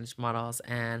used to manage models.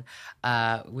 And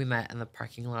we met in the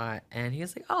parking lot. And he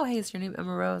was like, oh, hey, is your name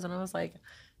Emma Rose? And I was like,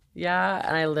 yeah.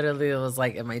 And I literally was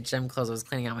like in my gym clothes. I was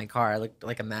cleaning out my car. I looked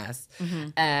like a mess.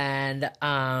 And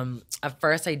at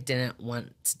first I didn't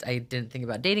think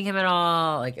about dating him at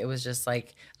all. Like it was just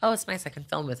like, oh, it's nice. I can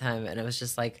film with him. And it was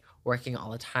just like working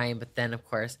all the time. But then, of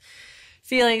course,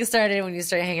 feelings started when you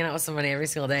start hanging out with somebody every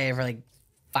single day for like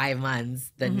 5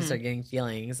 months, then you start getting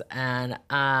feelings. And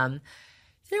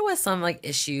there was some like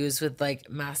issues with like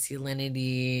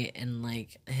masculinity and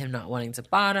like him not wanting to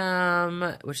bottom,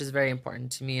 which is very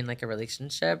important to me in like a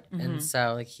relationship. And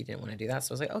so like he didn't want to do that.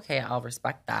 So I was like, okay, I'll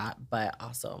respect that. But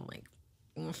also I'm like,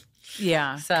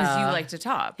 yeah, because you like to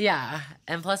top. Yeah.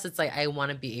 And plus it's like I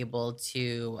want to be able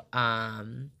to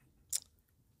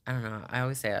I don't know. I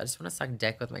always say I just want to suck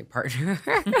dick with my partner.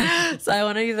 So I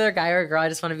want to be either a guy or a girl. I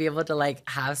just want to be able to like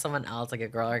have someone else, like a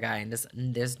girl or a guy, and just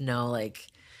there's no like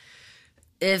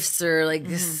ifs or like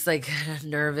this like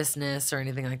nervousness or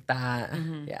anything like that.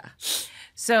 Yeah.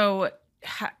 So,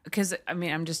 because I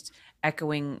mean, I'm just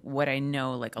echoing what I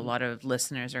know. Like a lot of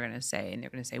listeners are going to say, and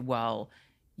they're going to say, well,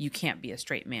 you can't be a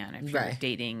straight man if you're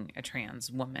dating a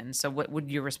trans woman. So what would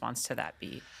your response to that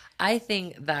be? I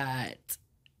think that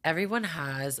everyone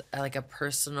has like a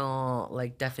personal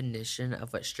like definition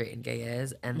of what straight and gay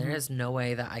is, and there is no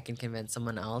way that I can convince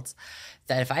someone else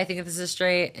that if I think this is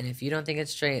straight and if you don't think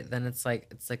it's straight, then it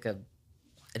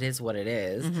is what it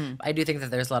is. I do think that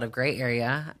there's a lot of gray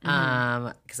area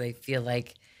because I feel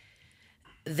like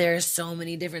there's so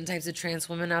many different types of trans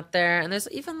women out there, and there's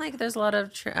a lot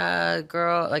of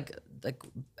girl like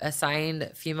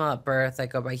assigned female at birth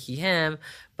that go by he him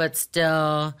but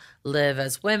still live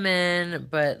as women,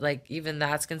 but like even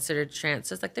that's considered trans.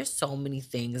 So it's like there's so many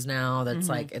things now that's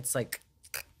like it's like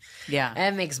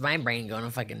it makes my brain go to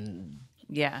fucking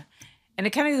and it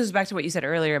kind of goes back to what you said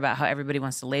earlier about how everybody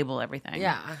wants to label everything.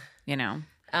 You know,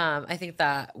 I think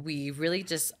that we really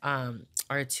just are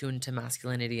attuned to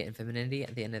masculinity and femininity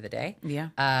at the end of the day.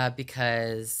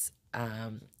 Because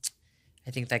I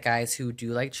think that guys who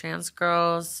do like trans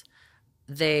girls,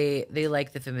 they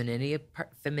like the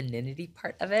femininity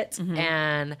part of it.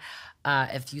 And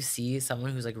if you see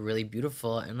someone who's like really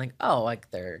beautiful and like, oh,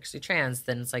 like they're actually trans,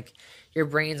 then it's like your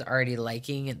brain's already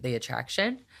liking the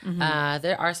attraction.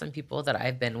 There are some people that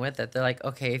I've been with that they're like,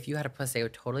 okay, if you had a pussy, I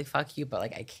would totally fuck you, but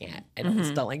like I can't. I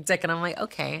just don't like dick. And I'm like,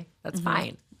 okay, that's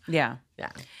fine. Yeah.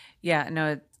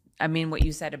 No, I mean, what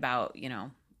you said about, you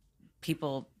know,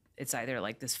 people, it's either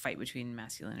like this fight between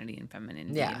masculinity and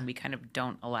femininity, and we kind of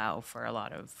don't allow for a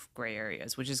lot of gray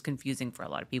areas, which is confusing for a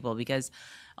lot of people because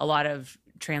a lot of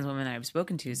trans women I've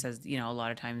spoken to says, you know, a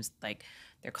lot of times like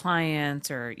their clients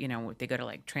or, you know, if they go to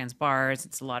like trans bars,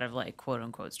 it's a lot of like quote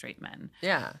unquote straight men.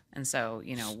 Yeah. And so,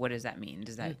 you know, what does that mean?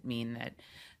 Does that mean that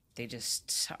they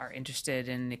just are interested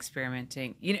in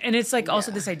experimenting? You know, and it's like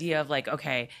also this idea of like,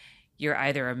 okay, you're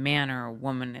either a man or a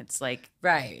woman. It's like,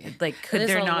 right. Like, could There's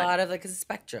there a not lot of like a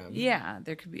spectrum? Yeah,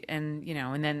 there could be, and you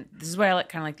know, and then this is why I like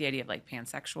kind of like the idea of like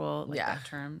pansexual, like that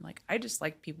term. Like, I just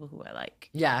like people who I like.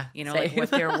 Yeah, you know, same. like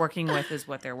what they're working with is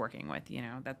what they're working with. You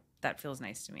know, that feels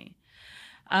nice to me.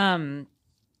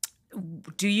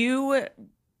 Do you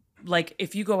like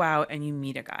if you go out and you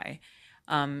meet a guy?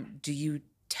 Do you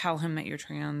tell him that you're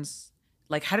trans?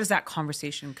 Like, how does that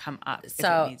conversation come up if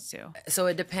it needs to? So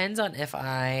it depends on if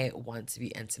I want to be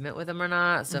intimate with them or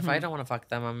not. So if I don't want to fuck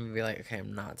them, I'm gonna be like, okay,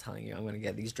 I'm not telling you. I'm gonna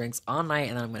get these drinks all night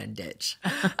and then I'm gonna ditch.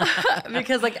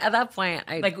 Because like at that point,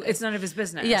 it's none of his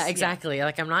business. Yeah, exactly. Yeah.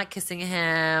 Like I'm not kissing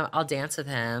him. I'll dance with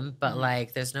him, but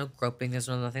like there's no groping. There's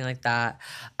no nothing like that.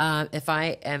 If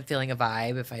I am feeling a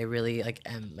vibe, if I really like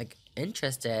am like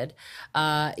interested,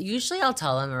 usually I'll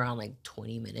tell them around like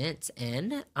 20 minutes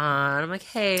in. And I'm like,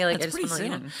 hey, like That's I just want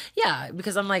to, soon. yeah,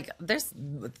 because I'm like,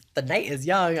 the night is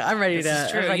young. I'm ready This to.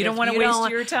 is true. Like, you don't want to waste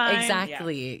your time.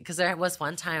 Exactly. Because there was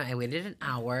one time I waited an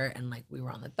hour and like we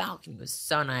were on the balcony. It was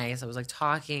so nice. I was like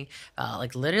talking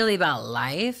like literally about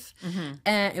life,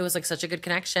 and it was like such a good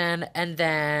connection. And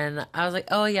then I was like,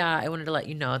 oh yeah, I wanted to let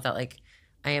you know that like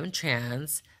I am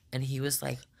trans, and he was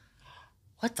like,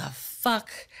 what the fuck?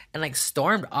 And like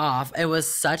stormed off. It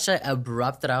was such a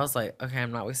abrupt that I was like, okay,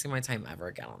 I'm not wasting my time ever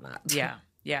again on that. Yeah.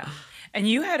 Yeah. And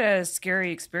you had a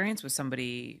scary experience with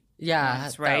somebody. Yeah.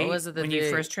 Once, right? That was when you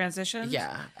first transitioned?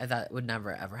 Yeah. That would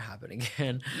never ever happen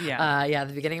again. Yeah. Yeah. At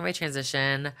the beginning of my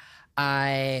transition,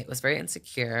 I was very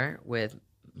insecure with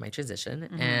my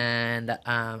transition. And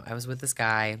I was with this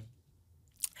guy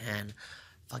and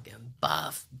fucking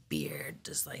buff beard,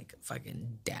 just like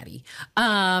fucking daddy.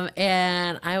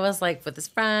 And I was like with his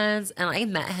friends, and I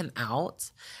met him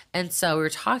out, and so we were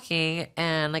talking,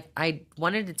 and like I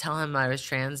wanted to tell him I was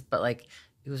trans, but like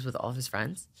he was with all of his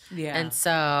friends. Yeah. And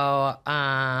so,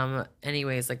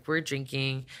 anyways, like we're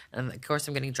drinking, and of course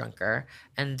I'm getting drunker,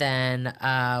 and then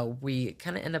we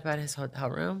kind of end up at his hotel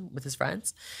room with his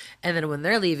friends, and then when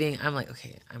they're leaving, I'm like,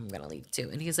 okay, I'm gonna leave too,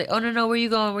 and he's like, oh no, where you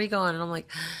going? Where you going? And I'm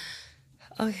like,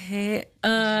 okay.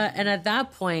 And at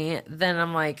that point, then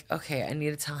I'm like, okay, I need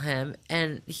to tell him.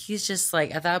 And he's just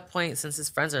like, at that point, since his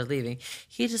friends are leaving,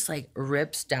 he just like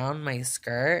rips down my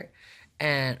skirt.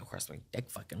 And of course, my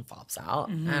dick fucking flops out.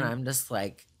 And I'm just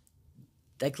like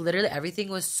literally everything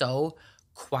was so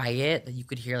quiet that you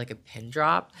could hear like a pin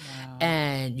drop. Wow.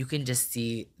 And you can just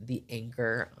see the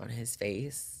anger on his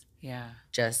face. Yeah.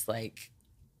 Just like,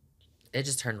 it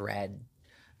just turned red.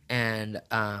 And,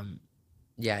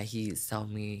 yeah, he told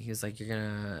me, he was like, you're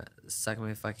gonna suck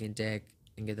my fucking dick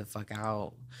and get the fuck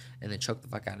out and then choke the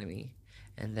fuck out of me.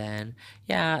 And then,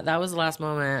 yeah, that was the last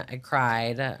moment I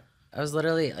cried. I was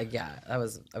literally like, yeah, I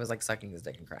was like sucking his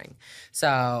dick and crying.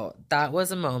 So that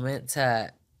was a moment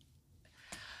to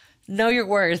know your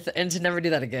worth and to never do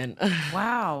that again.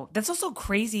 Wow. That's also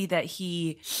crazy that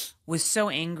he was so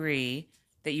angry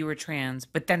that you were trans,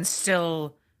 but then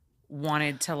still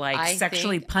wanted to like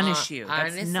sexually punish you.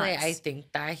 That's honestly, nuts. I think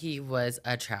that he was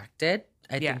attracted.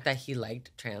 I think that he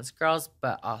liked trans girls,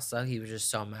 but also he was just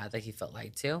so mad that he felt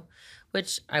lied to,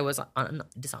 which I was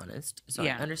dishonest. So I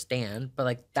understand. But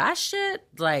like that shit,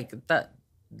 like that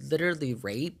literally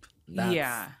rape.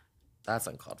 That's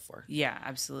uncalled for. Yeah,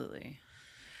 absolutely.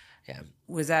 Yeah.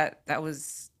 That's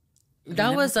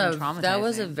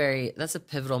a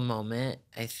pivotal moment.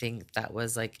 I think that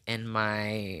was like in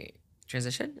my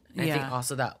transition. I think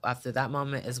also that after that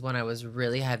moment is when I was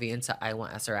really heavy into I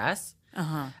want SRS.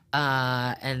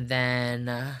 And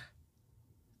then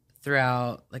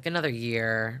throughout like another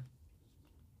year,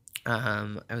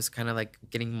 I was kind of like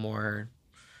getting more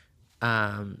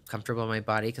comfortable in my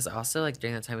body because also like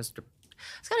during that time I was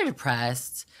kind of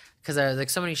depressed because there was like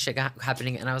so many shit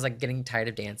happening and I was like getting tired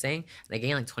of dancing and I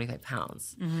gained like 25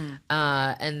 pounds.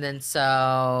 And then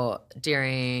so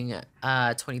during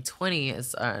 2020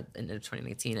 is into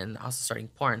 2019 and also starting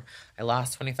porn, I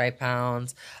lost 25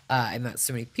 pounds. I met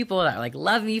so many people that like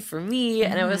love me for me.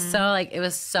 And it was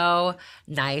so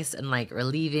nice and like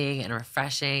relieving and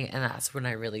refreshing. And that's when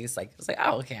I really was like,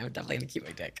 oh, okay, I'm definitely gonna keep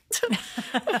my dick.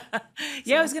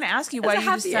 Yeah, I was gonna ask you why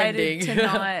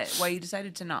you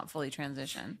decided to not fully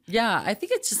transition. Yeah, I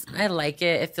think it's just, I like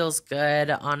it. It feels good.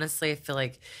 Honestly, I feel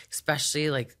like, especially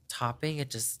like topping, it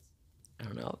just, I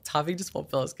don't know, topping just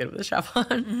won't feel as good with a strap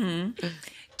on.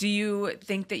 Do you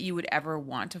think that you would ever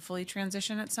want to fully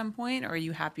transition at some point, or are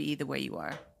you happy the way you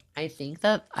are? I think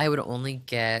that I would only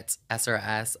get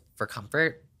SRS for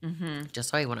comfort, just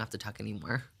so I wouldn't have to tuck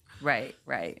anymore. Right,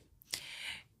 right.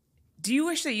 Do you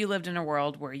wish that you lived in a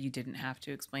world where you didn't have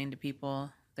to explain to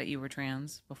people that you were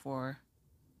trans before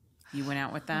you went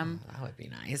out with them? That would be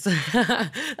nice.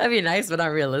 That'd be nice, but not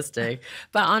realistic.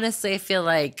 But honestly, I feel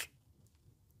like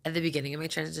at the beginning of my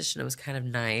transition, it was kind of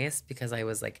nice because I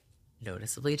was like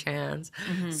noticeably trans.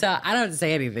 So I don't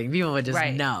say anything. People would just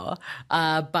know.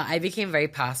 But I became very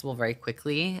passable very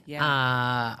quickly. Yeah.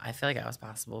 I feel like I was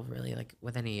passable really like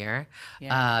within a year.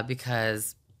 Yeah.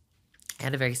 Because I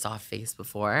had a very soft face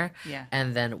before. Yeah.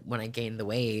 And then when I gained the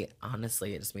weight,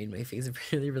 honestly, it just made my face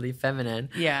really, really feminine.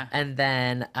 Yeah. And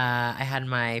then I had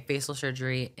my facial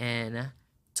surgery in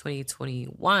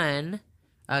 2021.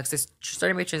 Because I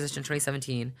started my transition in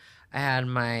 2017. I had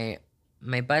my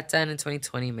butt done in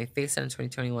 2020, my face done in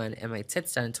 2021, and my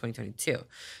tits done in 2022.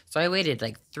 So I waited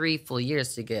like 3 full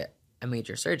years to get a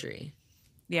major surgery.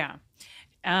 Yeah.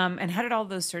 And how did all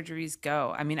those surgeries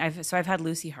go? I mean, I've had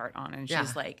Lucy Hart on, and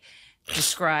she's like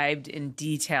described in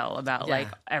detail about like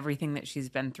everything that she's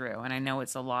been through. And I know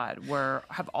it's a lot.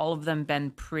 Have all of them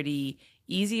been pretty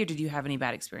easy, or did you have any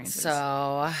bad experiences?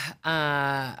 So,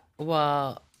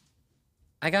 well,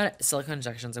 I got silicone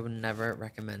injections. I would never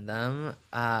recommend them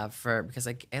because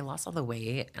I lost all the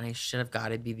weight and I should have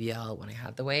got a BBL when I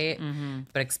had the weight.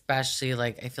 But especially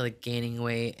like I feel like gaining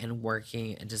weight and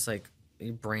working and just like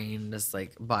your brain, just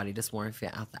like body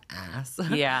dysmorphia out the ass.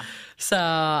 Yeah. So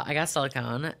I got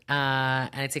silicone and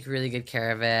I take really good care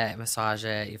of it. I massage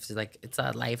it. You have to like, it's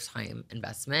a lifetime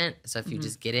investment. So if you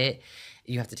just get it,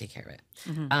 you have to take care of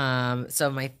it.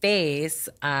 So my face,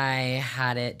 I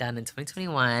had it done in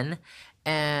 2021.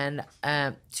 And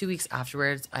 2 weeks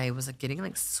afterwards, I was like getting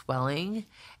like swelling,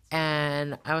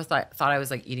 and I thought I was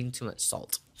like eating too much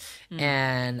salt,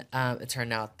 and it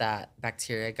turned out that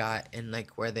bacteria got in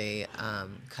like where they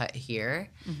cut here,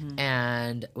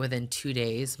 and within 2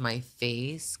 days, my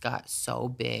face got so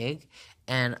big,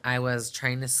 and I was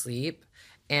trying to sleep.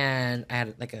 And I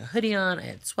had like a hoodie on, I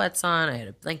had sweats on, I had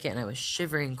a blanket, and I was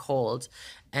shivering cold.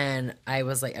 And I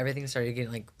was like, everything started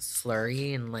getting like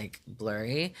slurry and like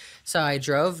blurry. So I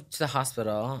drove to the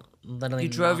hospital. Literally, you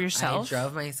drove yourself? I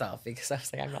drove myself because I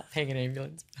was like, I'm not paying an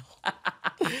ambulance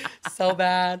bill. So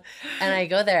bad. And I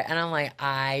go there and I'm like,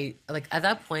 at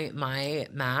that point, my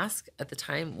mask at the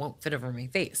time won't fit over my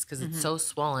face because it's so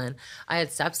swollen. I had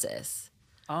sepsis.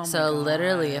 Oh my so God.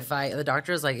 literally, the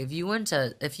doctor was like, if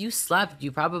you slept,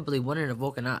 you probably wouldn't have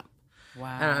woken up.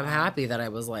 Wow. And I'm happy that I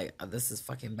was like, oh, this is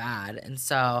fucking bad. And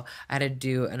so I had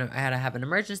to have an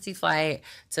emergency flight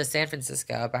to San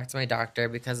Francisco back to my doctor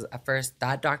because at first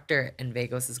that doctor in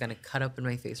Vegas is going to cut open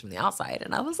my face from the outside.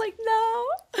 And I was like, no.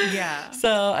 Yeah.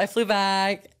 So I flew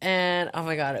back and oh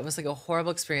my God, it was like a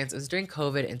horrible experience. It was during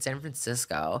COVID in San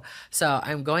Francisco. So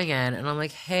I'm going in and I'm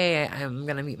like, hey, I'm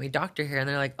going to meet my doctor here. And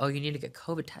they're like, oh, you need to get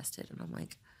COVID tested. And I'm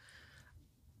like,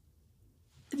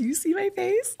 do you see my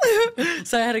face?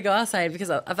 So I had to go outside because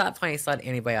at that point I still had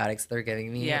antibiotics they were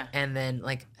giving me. Yeah. And then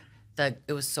like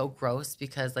it was so gross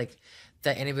because like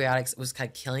the antibiotics was kind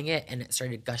of killing it and it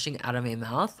started gushing out of my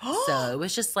mouth. So it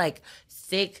was just like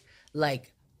thick,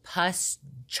 like pus,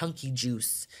 chunky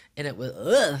juice. And it was,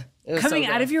 it was coming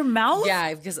so out of your mouth?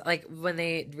 Yeah, because like when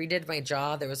they redid my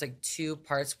jaw, there was like 2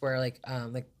 parts where like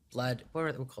blood, what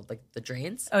were they called? Like the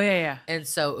drains? Oh, yeah. And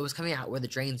so it was coming out where the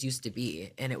drains used to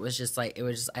be. And it was just like,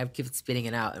 I kept spitting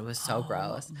it out. It was so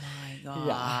gross. Oh my God.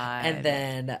 Yeah. And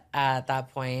then at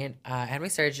that point, I had my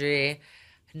surgery,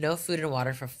 no food and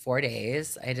water for 4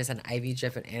 days. I just had an IV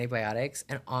drip and antibiotics.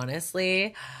 And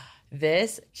honestly,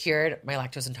 this cured my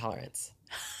lactose intolerance.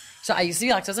 So I used to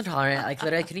be lactose intolerant. Like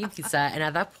literally I couldn't eat pizza. And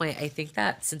at that point, I think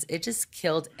that since it just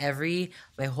killed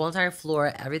my whole entire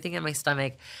flora, everything in my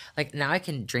stomach, like now I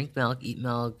can drink milk, eat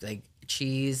milk, like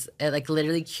cheese. It like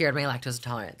literally cured my lactose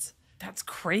intolerance. That's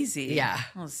crazy. Yeah.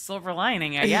 Well, silver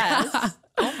lining, I guess.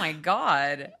 Oh my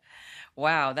God.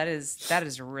 Wow. That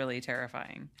is really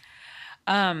terrifying.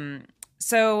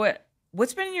 So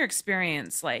what's been your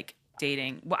experience like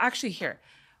dating? Well, actually here,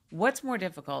 what's more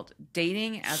difficult,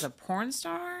 dating as a porn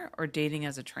star or dating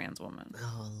as a trans woman?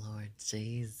 Oh, Lord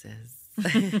Jesus.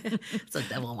 It's a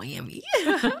double whammy.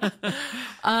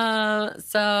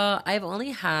 So I've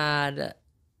only had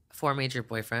 4 major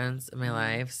boyfriends in my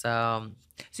life. So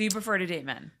you prefer to date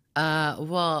men?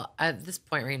 Well, at this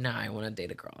point right now, I want to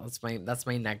date a girl. That's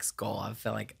my next goal. I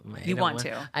feel like I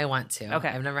want to. Okay.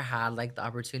 I've never had like the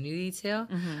opportunity to.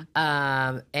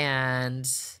 Mm-hmm. And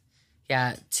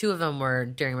yeah, 2 of them were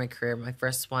during my career. My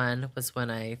first one was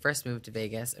when I first moved to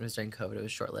Vegas. It was during COVID. It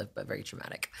was short-lived, but very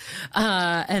traumatic.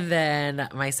 And then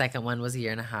my second one was a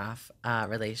 1.5 year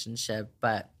relationship.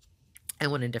 But I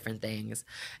wanted different things.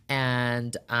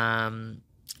 And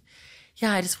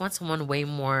yeah, I just want someone way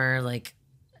more like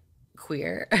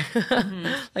queer,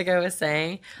 like I was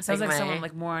saying. It sounds like someone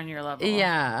like more on your level.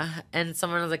 Yeah, and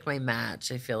someone like my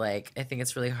match. I think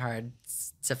it's really hard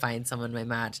to find someone my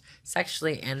match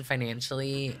sexually and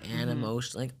financially and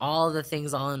emotionally, like all the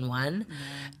things all in one.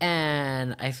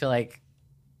 And I feel like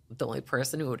the only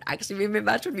person who would actually be my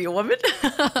match would be a woman.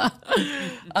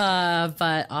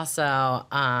 But also,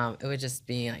 it would just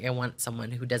be like I want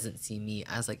someone who doesn't see me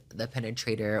as like the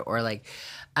penetrator or like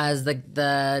as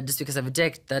the just because I have a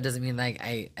dick, that doesn't mean like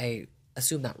I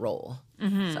assume that role.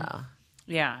 So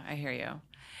yeah, I hear you.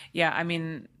 Yeah, I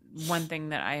mean, one thing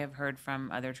that I have heard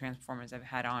from other transformers I've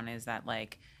had on is that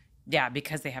like, yeah,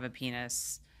 because they have a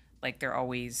penis, like they're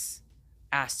always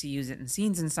asked to use it in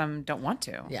scenes, and some don't want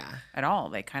to. Yeah. At all.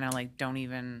 They kind of like don't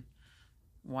even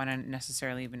want to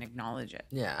necessarily even acknowledge it.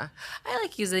 Yeah, I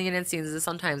like using it in scenes.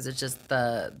 Sometimes it's just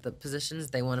the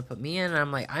positions they want to put me in. And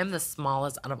I'm like, I'm the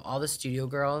smallest out of all the studio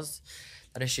girls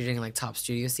that are shooting like top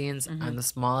studio scenes. I'm the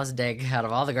smallest dick out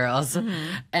of all the girls,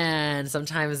 and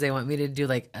sometimes they want me to do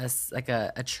like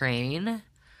a train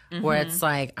where it's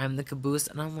like I'm the caboose,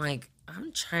 and I'm like,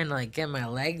 I'm trying to like get my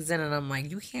legs in, and I'm like,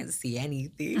 you can't see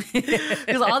anything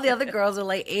because all the other girls are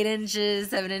like 8 inches,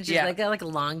 7 inches, like got like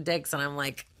long dicks, and I'm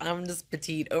like, I'm just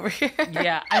petite over here.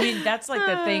 Yeah, I mean that's like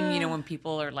the thing, you know, when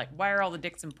people are like, why are all the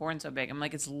dicks in porn so big? I'm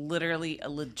like, it's literally a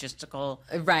logistical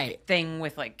thing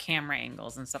with like camera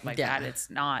angles and stuff like that. It's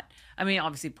not. I mean,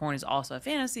 obviously, porn is also a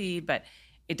fantasy, but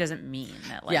it doesn't mean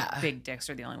that like big dicks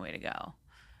are the only way to go.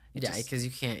 Because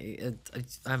you can't.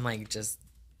 I'm like just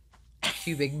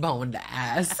cubic boned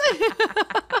ass.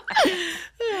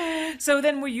 So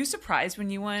then, were you surprised when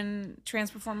you won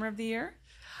Trans Performer of the Year?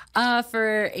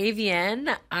 For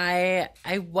AVN, I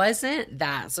wasn't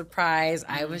that surprised.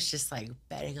 I was just like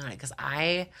betting on it because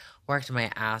I worked my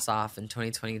ass off in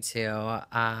 2022.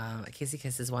 Casey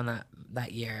Kisses won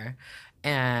that year,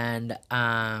 and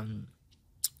I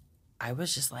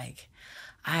was just like,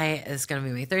 it's gonna be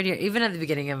my third year. Even at the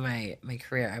beginning of my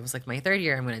career, I was like, my third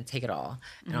year, I'm gonna take it all.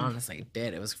 And honestly, I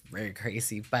did. It was very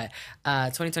crazy. But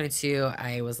 2022,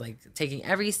 I was like taking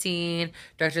every scene.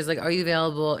 Director's like, are you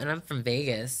available? And I'm from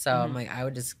Vegas, so I'm like, I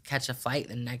would just catch a flight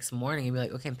the next morning and be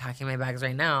like, okay, I'm packing my bags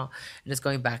right now, and just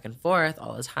going back and forth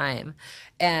all the time.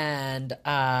 And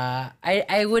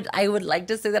I would like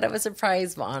to say that I was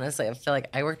surprised, but honestly, I feel like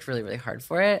I worked really, really hard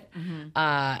for it, and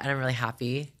I'm really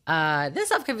happy. This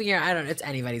upcoming year, it's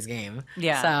anybody's game.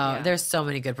 So there's so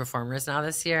many good performers now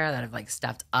this year that have like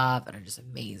stepped up and are just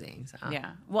amazing. So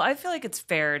yeah, well, I feel like it's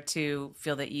fair to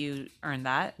feel that you earned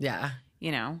that. Yeah,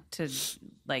 you know, to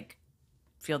like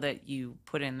feel that you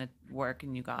put in the work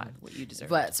and you got what you deserve.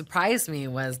 What surprised me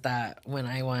was that when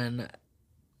I won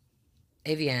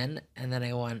AVN, and then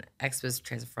I won Expo's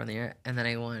Trans Performer of the Year, and then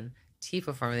I won T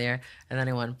Performer of the Year, and then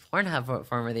I won Pornhub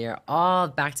Performer of the Year, all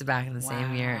back to back in the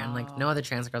same year, and like no other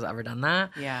trans girl's ever done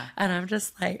that. Yeah, and I'm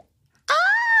just like,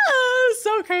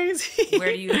 so crazy.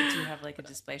 Where do you have like a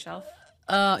display shelf?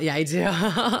 Oh yeah, I do.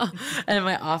 And in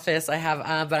my office, I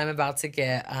have, but I'm about to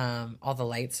get all the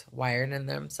lights wired in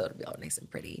them, so it'll be all nice and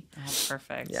pretty. Oh,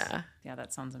 perfect. Yeah,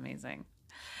 that sounds amazing.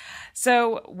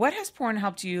 So, what has porn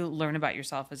helped you learn about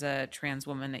yourself as a trans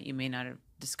woman that you may not have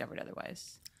discovered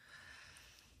otherwise?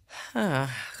 God,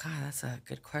 that's a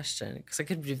good question. Because I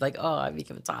could be like, oh, I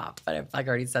became a top, but I've like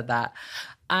already said that.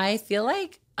 I feel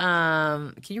like,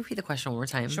 can you repeat the question one more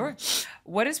time? Sure.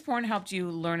 What has porn helped you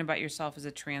learn about yourself as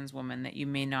a trans woman that you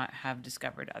may not have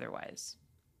discovered otherwise?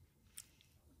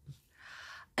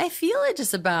 I feel it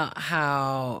just about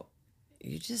how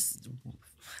you just,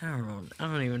 I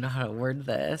don't even know how to word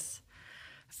this.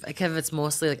 Because it's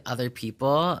mostly like other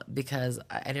people, because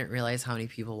I didn't realize how many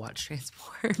people watch trans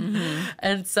porn.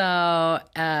 And so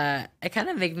it kind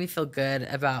of made me feel good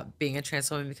about being a trans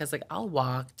woman, because like I'll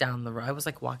walk down the road. I was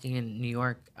like walking in New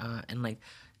York and like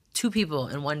 2 people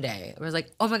in one day. It was like,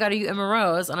 oh my God, are you Emma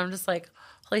Rose? And I'm just like,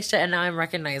 holy shit. And now I'm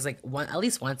recognized like at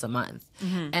least once a month.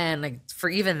 And like for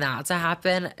even that to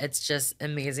happen, it's just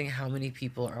amazing how many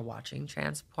people are watching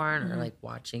trans porn or like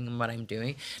watching what I'm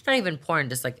doing. Not even porn,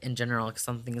 just like in general, like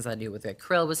some things I do with like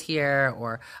Krill was here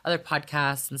or other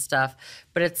podcasts and stuff.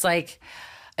 But it's like,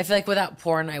 I feel like without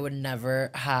porn, I would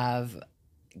never have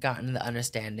gotten the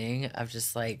understanding of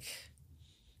just like,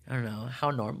 I don't know,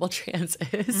 how normal trans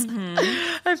is.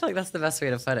 I feel like that's the best way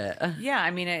to put it. Yeah,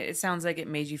 I mean, it sounds like it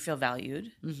made you feel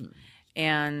valued.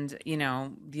 And, you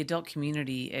know, the adult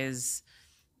community is,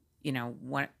 you know,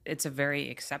 it's a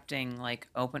very accepting, like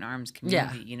open arms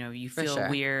community. You know, you feel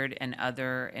weird in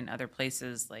other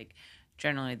places, like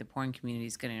generally the porn community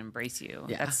is going to embrace you.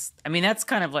 Yeah. That's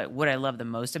kind of like what I love the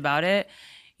most about it.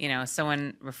 You know,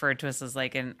 someone referred to us as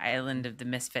like an island of the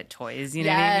misfit toys, you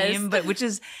know what I mean? But which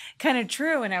is kind of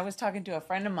true. And I was talking to a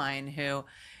friend of mine who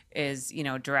is, you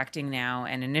know, directing now.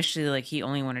 And initially, like, he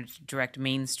only wanted to direct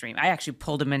mainstream. I actually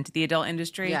pulled him into the adult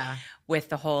industry with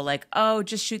the whole, like, oh,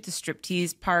 just shoot the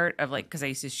striptease part of, like, because I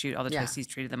used to shoot all the Twisties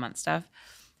Treated the Month stuff.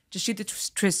 Just shoot the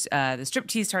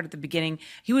striptease part at the beginning.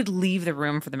 He would leave the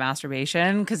room for the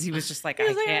masturbation because he was just like,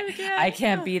 I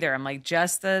can't be there. I'm like,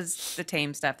 just the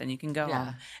tame stuff, then you can go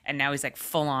home. And now he's like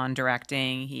full on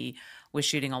directing. He was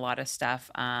shooting a lot of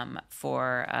stuff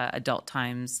for Adult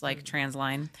Times, like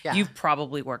Transline. Yeah. You've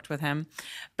probably worked with him.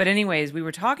 But anyways, we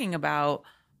were talking about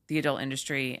the adult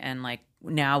industry and like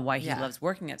now why he loves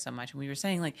working it so much. And we were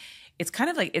saying like, it's kind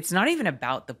of like, it's not even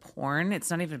about the porn.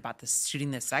 It's not even about the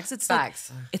shooting the sex. It's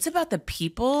facts. Like, it's about the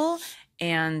people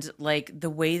and like the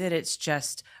way that it's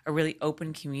just a really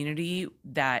open community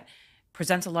that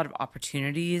presents a lot of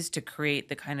opportunities to create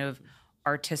the kind of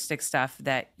artistic stuff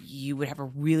that you would have a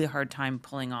really hard time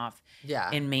pulling off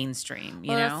in mainstream,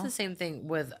 you know? That's the same thing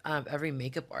with every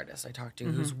makeup artist I talk to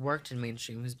who's worked in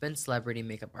mainstream, who's been celebrity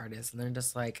makeup artists, and they're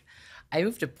just like, I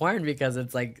moved to porn because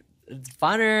it's like, it's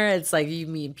funner, it's like you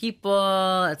meet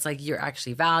people, it's like you're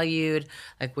actually valued.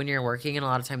 Like when you're working in a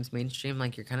lot of times mainstream,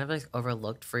 like you're kind of like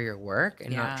overlooked for your work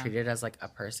and not treated as like a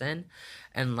person,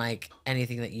 and like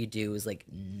anything that you do is like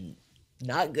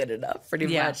not good enough pretty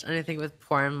much. And I think with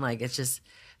porn, like it's just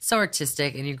so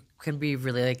artistic and you can be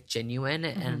really like genuine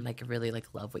and like really like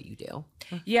love what you do.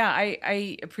 Yeah,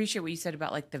 I appreciate what you said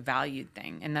about like the valued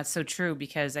thing, and that's so true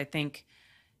because I think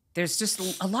there's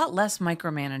just a lot less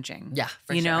micromanaging. Yeah,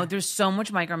 for you know, there's so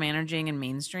much micromanaging in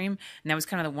mainstream, and that was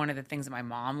kind of one of the things that my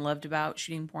mom loved about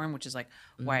shooting porn, which is like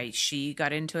why she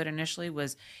got into it initially,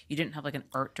 was you didn't have like an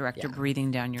art director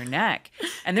breathing down your neck.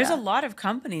 And there's a lot of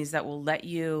companies that will let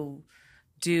you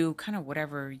do kind of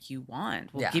whatever you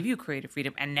want. Will give you creative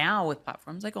freedom. And now with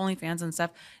platforms like OnlyFans and stuff,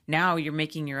 now you're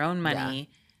making your own money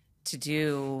to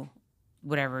do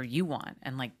whatever you want.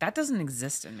 And like that doesn't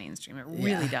exist in mainstream. It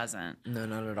really doesn't. No,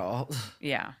 not at all.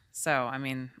 Yeah. So I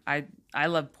mean, I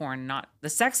love porn. Not the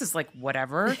sex is like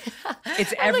whatever.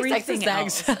 It's everything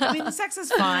else. I mean, the sex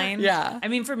is fine. I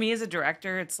mean, for me as a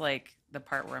director, it's like the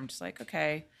part where I'm just like,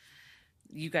 okay,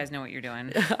 you guys know what you're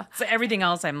doing. So everything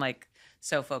else I'm like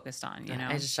so focused on, you know.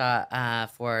 I just shot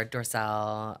for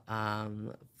Dorsal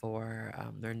for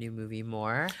their new movie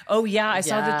More. Oh yeah, I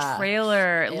saw the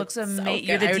trailer. It looks amazing.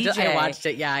 You're the DJ. I watched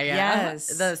it. Yeah.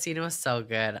 Yes, the scene was so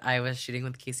good. I was shooting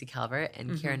with Casey Calvert and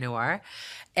Kira Noir,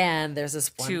 and there's this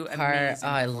one part. Oh,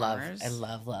 I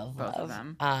love both of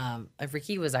them.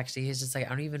 Ricky was actually, he's just like, I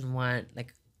don't even want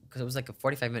like, because it was like a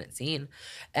 45-minute scene,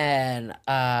 and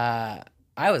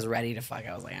I was ready to fuck.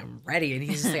 I was like, I'm ready. And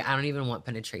he's just like, I don't even want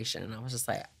penetration. And I was just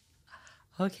like,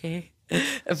 okay.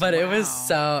 But it was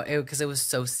so, because it was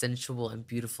so sensual and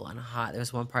beautiful and hot. There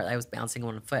was one part I was bouncing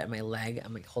on one foot and my leg,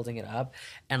 I'm like holding it up.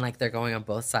 And like they're going on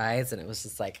both sides. And it was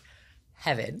just like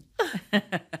heaven.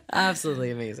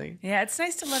 Absolutely amazing. Yeah, it's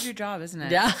nice to love your job, isn't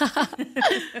it? Yeah.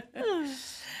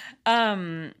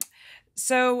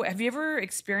 So have you ever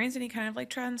experienced any kind of like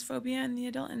transphobia in the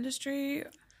adult industry?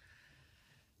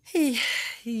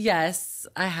 Yes,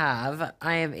 I have.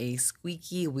 I am a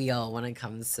squeaky wheel when it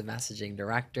comes to messaging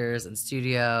directors and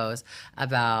studios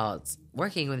about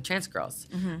working with trans girls.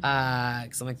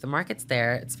 Because I'm like, the market's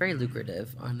there. It's very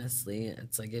lucrative, honestly.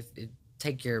 It's like if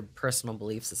take your personal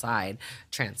beliefs aside,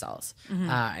 trans cells.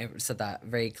 I said that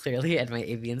very clearly in my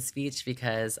AVN speech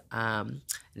because an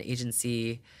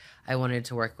agency I wanted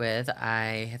to work with,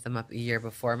 I hit them up a year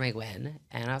before my win,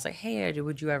 and I was like, hey,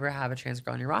 would you ever have a trans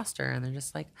girl on your roster? And they're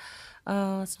just like,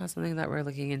 oh, it's not something that we're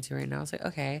looking into right now. I was like,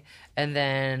 okay. And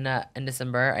then in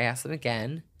December, I asked them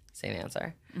again, same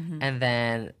answer. And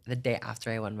then the day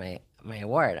after I won my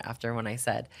award, after when I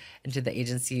said, into the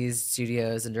agencies,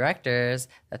 studios, and directors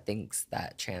that thinks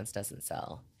that trans doesn't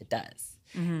sell, it does.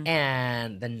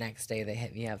 And the next day they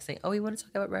hit me up saying, oh, we want to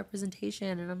talk about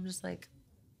representation. And I'm just like,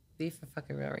 be for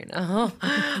fucking real right now.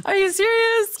 Are you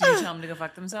serious? Did you tell them to go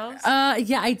fuck themselves?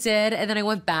 Yeah, I did. And then I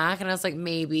went back and I was like,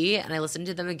 maybe. And I listened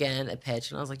to them again, a pitch,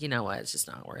 and I was like, you know what? It's just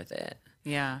not worth it.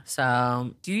 Yeah.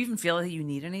 So, do you even feel that you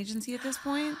need an agency at this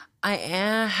point? I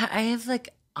have like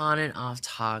on and off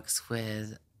talks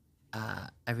with a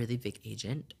really big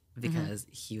agent because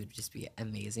he would just be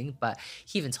amazing. But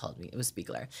he even told me it was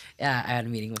Spiegler. Yeah, I had a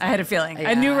meeting with him. I had a feeling.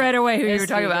 I knew right away who you were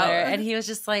talking about. And he was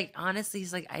just like, honestly,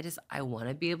 he's like, I want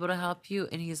to be able to help you.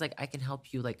 And he's like, I can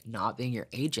help you like not being your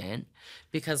agent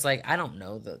because like I don't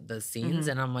know the scenes,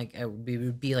 and I'm like, it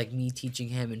would be like me teaching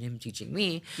him and him teaching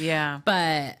me. Yeah.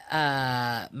 But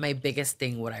my biggest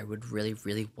thing, what I would really,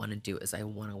 really want to do is I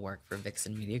want to work for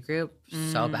Vixen Media Group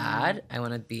so bad. I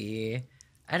want to be.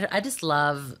 I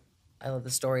love the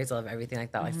stories. I love everything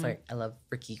like that. I love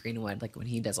Ricky Greenwood, like when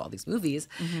he does all these movies,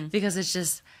 because it's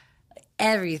just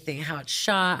everything, how it's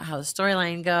shot, how the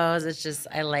storyline goes. It's just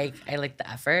I like the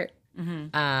effort,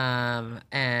 yeah.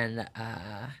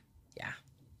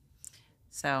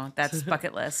 So that's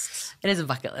bucket list. It is a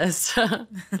bucket list.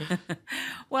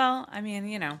 Well, I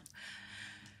mean,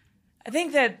 I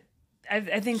think that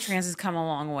I think trans has come a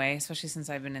long way, especially since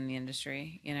I've been in the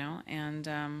industry, and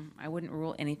I wouldn't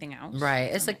rule anything out. Right.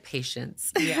 It's like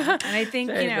patience. Yeah. And I think,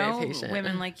 very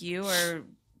women like you are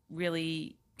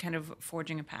really kind of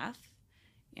forging a path,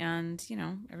 and,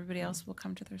 everybody else will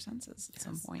come to their senses at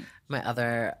some point. My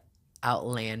other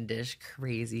outlandish,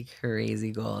 crazy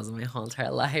goals in my whole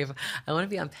entire life. I want to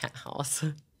be on Penthouse.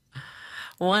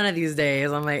 One of these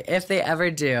days, I'm like, if they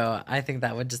ever do, I think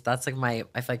that's like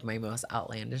I feel like my most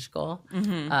outlandish goal.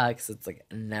 Because it's like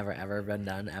never, ever been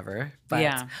done ever. But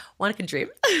yeah. One can dream.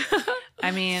 I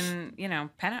mean,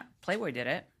 Playboy did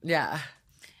it. Yeah.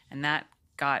 And that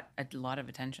got a lot of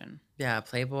attention. Yeah,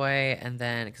 Playboy, and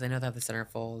then, because I know they have the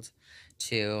Centerfold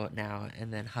too now,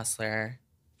 and then Hustler,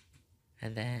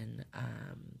 and then,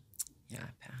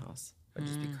 Penthouse. Would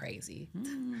just be crazy.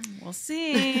 We'll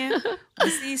see.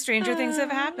 Stranger things have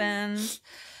happened.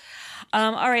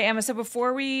 All right, Emma. So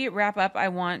before we wrap up, I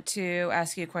want to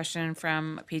ask you a question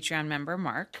from Patreon member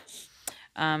Mark.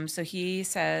 So he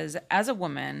says, as a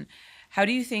woman, how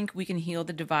do you think we can heal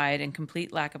the divide and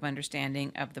complete lack of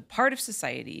understanding of the part of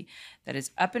society that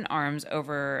is up in arms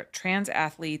over trans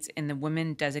athletes in the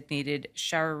women-designated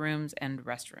shower rooms and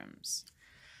restrooms?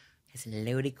 It's a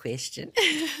loaded question.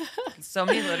 So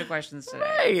many loaded questions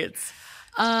today.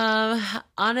 Right.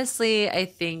 Honestly, I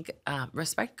think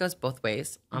respect goes both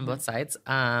ways on both sides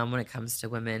when it comes to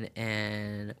women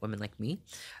and women like me.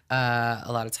 A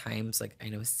lot of times, like I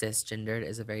know cisgendered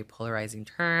is a very polarizing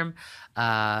term.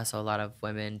 So a lot of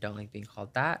women don't like being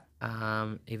called that.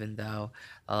 Even though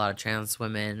a lot of trans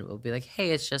women will be like,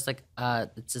 hey, it's just like a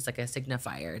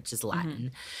signifier. It's just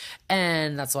Latin.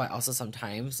 And that's why also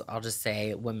sometimes I'll just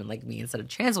say women like me instead of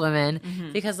trans women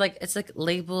because like it's like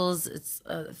labels. It's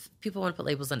people want to put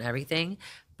labels on everything.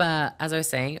 But as I was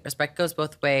saying, respect goes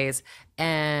both ways.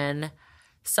 And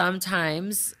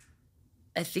sometimes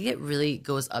I think it really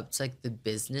goes up to like the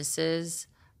businesses.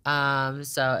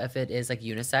 So if it is like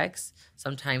unisex,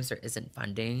 sometimes there isn't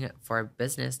funding for a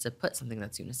business to put something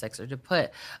that's unisex or to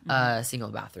put a single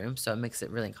bathroom. So it makes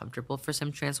it really uncomfortable for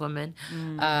some trans women.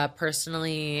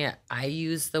 Personally, I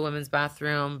use the women's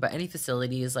bathroom, but any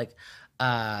facilities like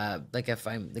if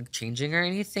I'm like changing or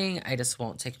anything, I just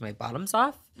won't take my bottoms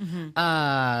off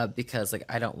because like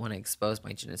I don't want to expose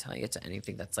my genitalia to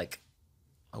anything that's like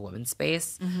a woman's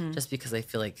space just because I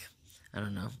feel like, I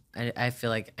don't know. I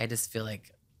just feel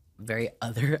like very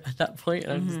other at that point,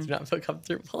 and I just do not feel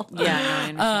comfortable. Yeah, no, I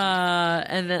understand.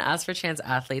 And then as for trans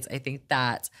athletes, I think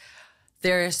that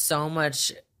there is so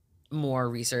much more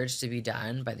research to be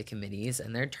done by the committees,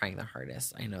 and they're trying the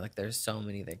hardest. I know, like there's so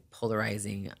many like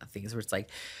polarizing things where it's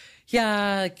like,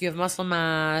 yeah, like you have muscle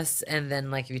mass, and then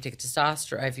like if you take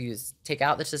testosterone, if you take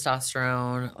out the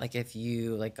testosterone, like if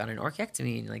you like got an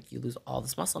orchiectomy and like you lose all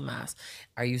this muscle mass,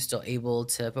 are you still able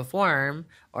to perform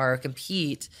or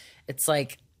compete? It's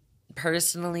like,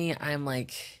 personally, I'm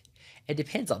like, it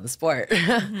depends on the sport.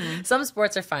 Some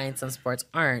sports are fine, some sports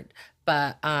aren't.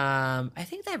 But I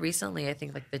think that recently,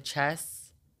 like the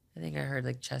chess, I think I heard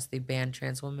like chess, they banned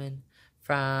trans women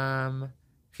from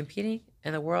competing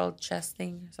in the world chess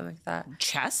thing, something like that.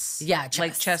 Chess? Yeah, chess.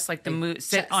 Like chess, like the move,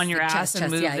 sit on your ass and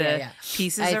move the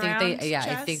pieces around.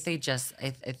 I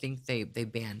think they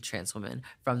banned trans women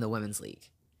from the women's league.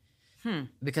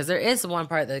 Because there is one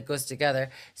part that goes together.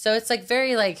 So it's like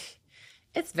very like,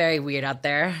 it's very weird out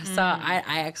there. So I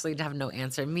actually have no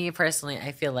answer. Me personally,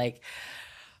 I feel like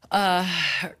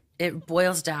it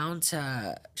boils down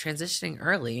to transitioning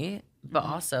early, but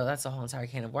also that's a whole entire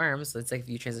can of worms. So it's like if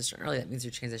you transition early, that means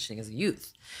you're transitioning as a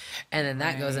youth. And then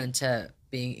that goes into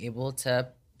being able to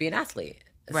be an athlete.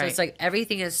 So it's like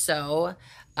everything is so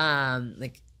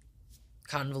like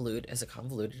convoluted. Is it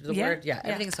convoluted the word? Yeah,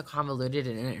 everything's so convoluted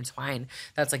and intertwined.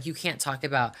 That's like you can't talk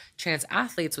about trans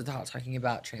athletes without talking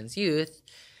about trans youth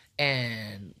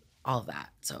and all of that.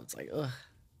 So it's like, ugh.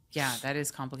 Yeah, that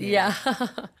is complicated. Yeah.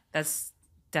 That's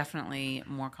definitely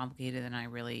more complicated than I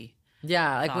really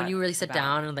Yeah, like when thought you really sit about.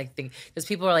 down and like think, because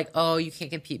people are like, oh, you can't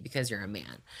compete because you're a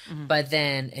man. But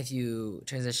then if you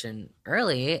transition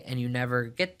early and you never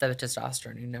get the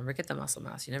testosterone, you never get the muscle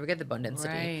mass, you never get the bone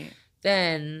density, Right.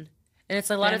 then, and it's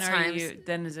a lot of Then times.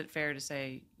 then is it fair to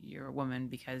say you're a woman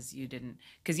because you didn't?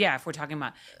 Because yeah, if we're talking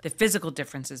about the physical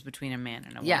differences between a man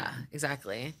and a woman. Yeah,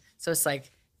 exactly. So it's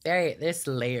like, there's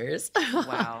layers.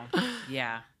 Wow.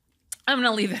 Yeah. I'm going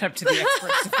to leave that up to the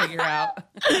experts to figure out.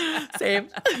 Same.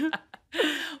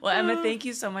 Well, Emma, thank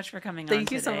you so much for coming on today.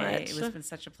 Thank you so much. It has been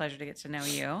such a pleasure to get to know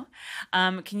you.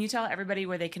 Can you tell everybody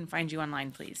where they can find you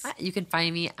online, please? You can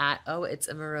find me at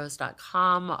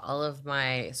ohitsemmarose.com. All of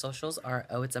my socials are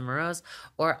ohitsemmarose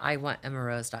or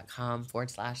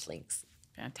iwantemmarose.com/links.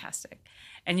 Fantastic.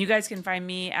 And you guys can find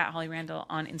me at Holly Randall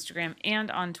on Instagram and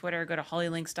on Twitter. Go to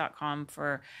hollylinks.com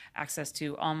for access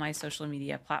to all my social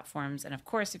media platforms. And of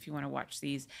course, if you want to watch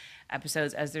these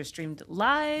episodes as they're streamed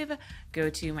live,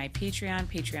 go to my Patreon,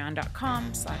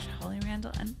 patreon.com/Holly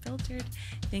Randall Unfiltered.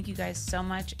 Thank you guys so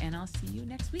much, and I'll see you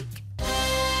next week.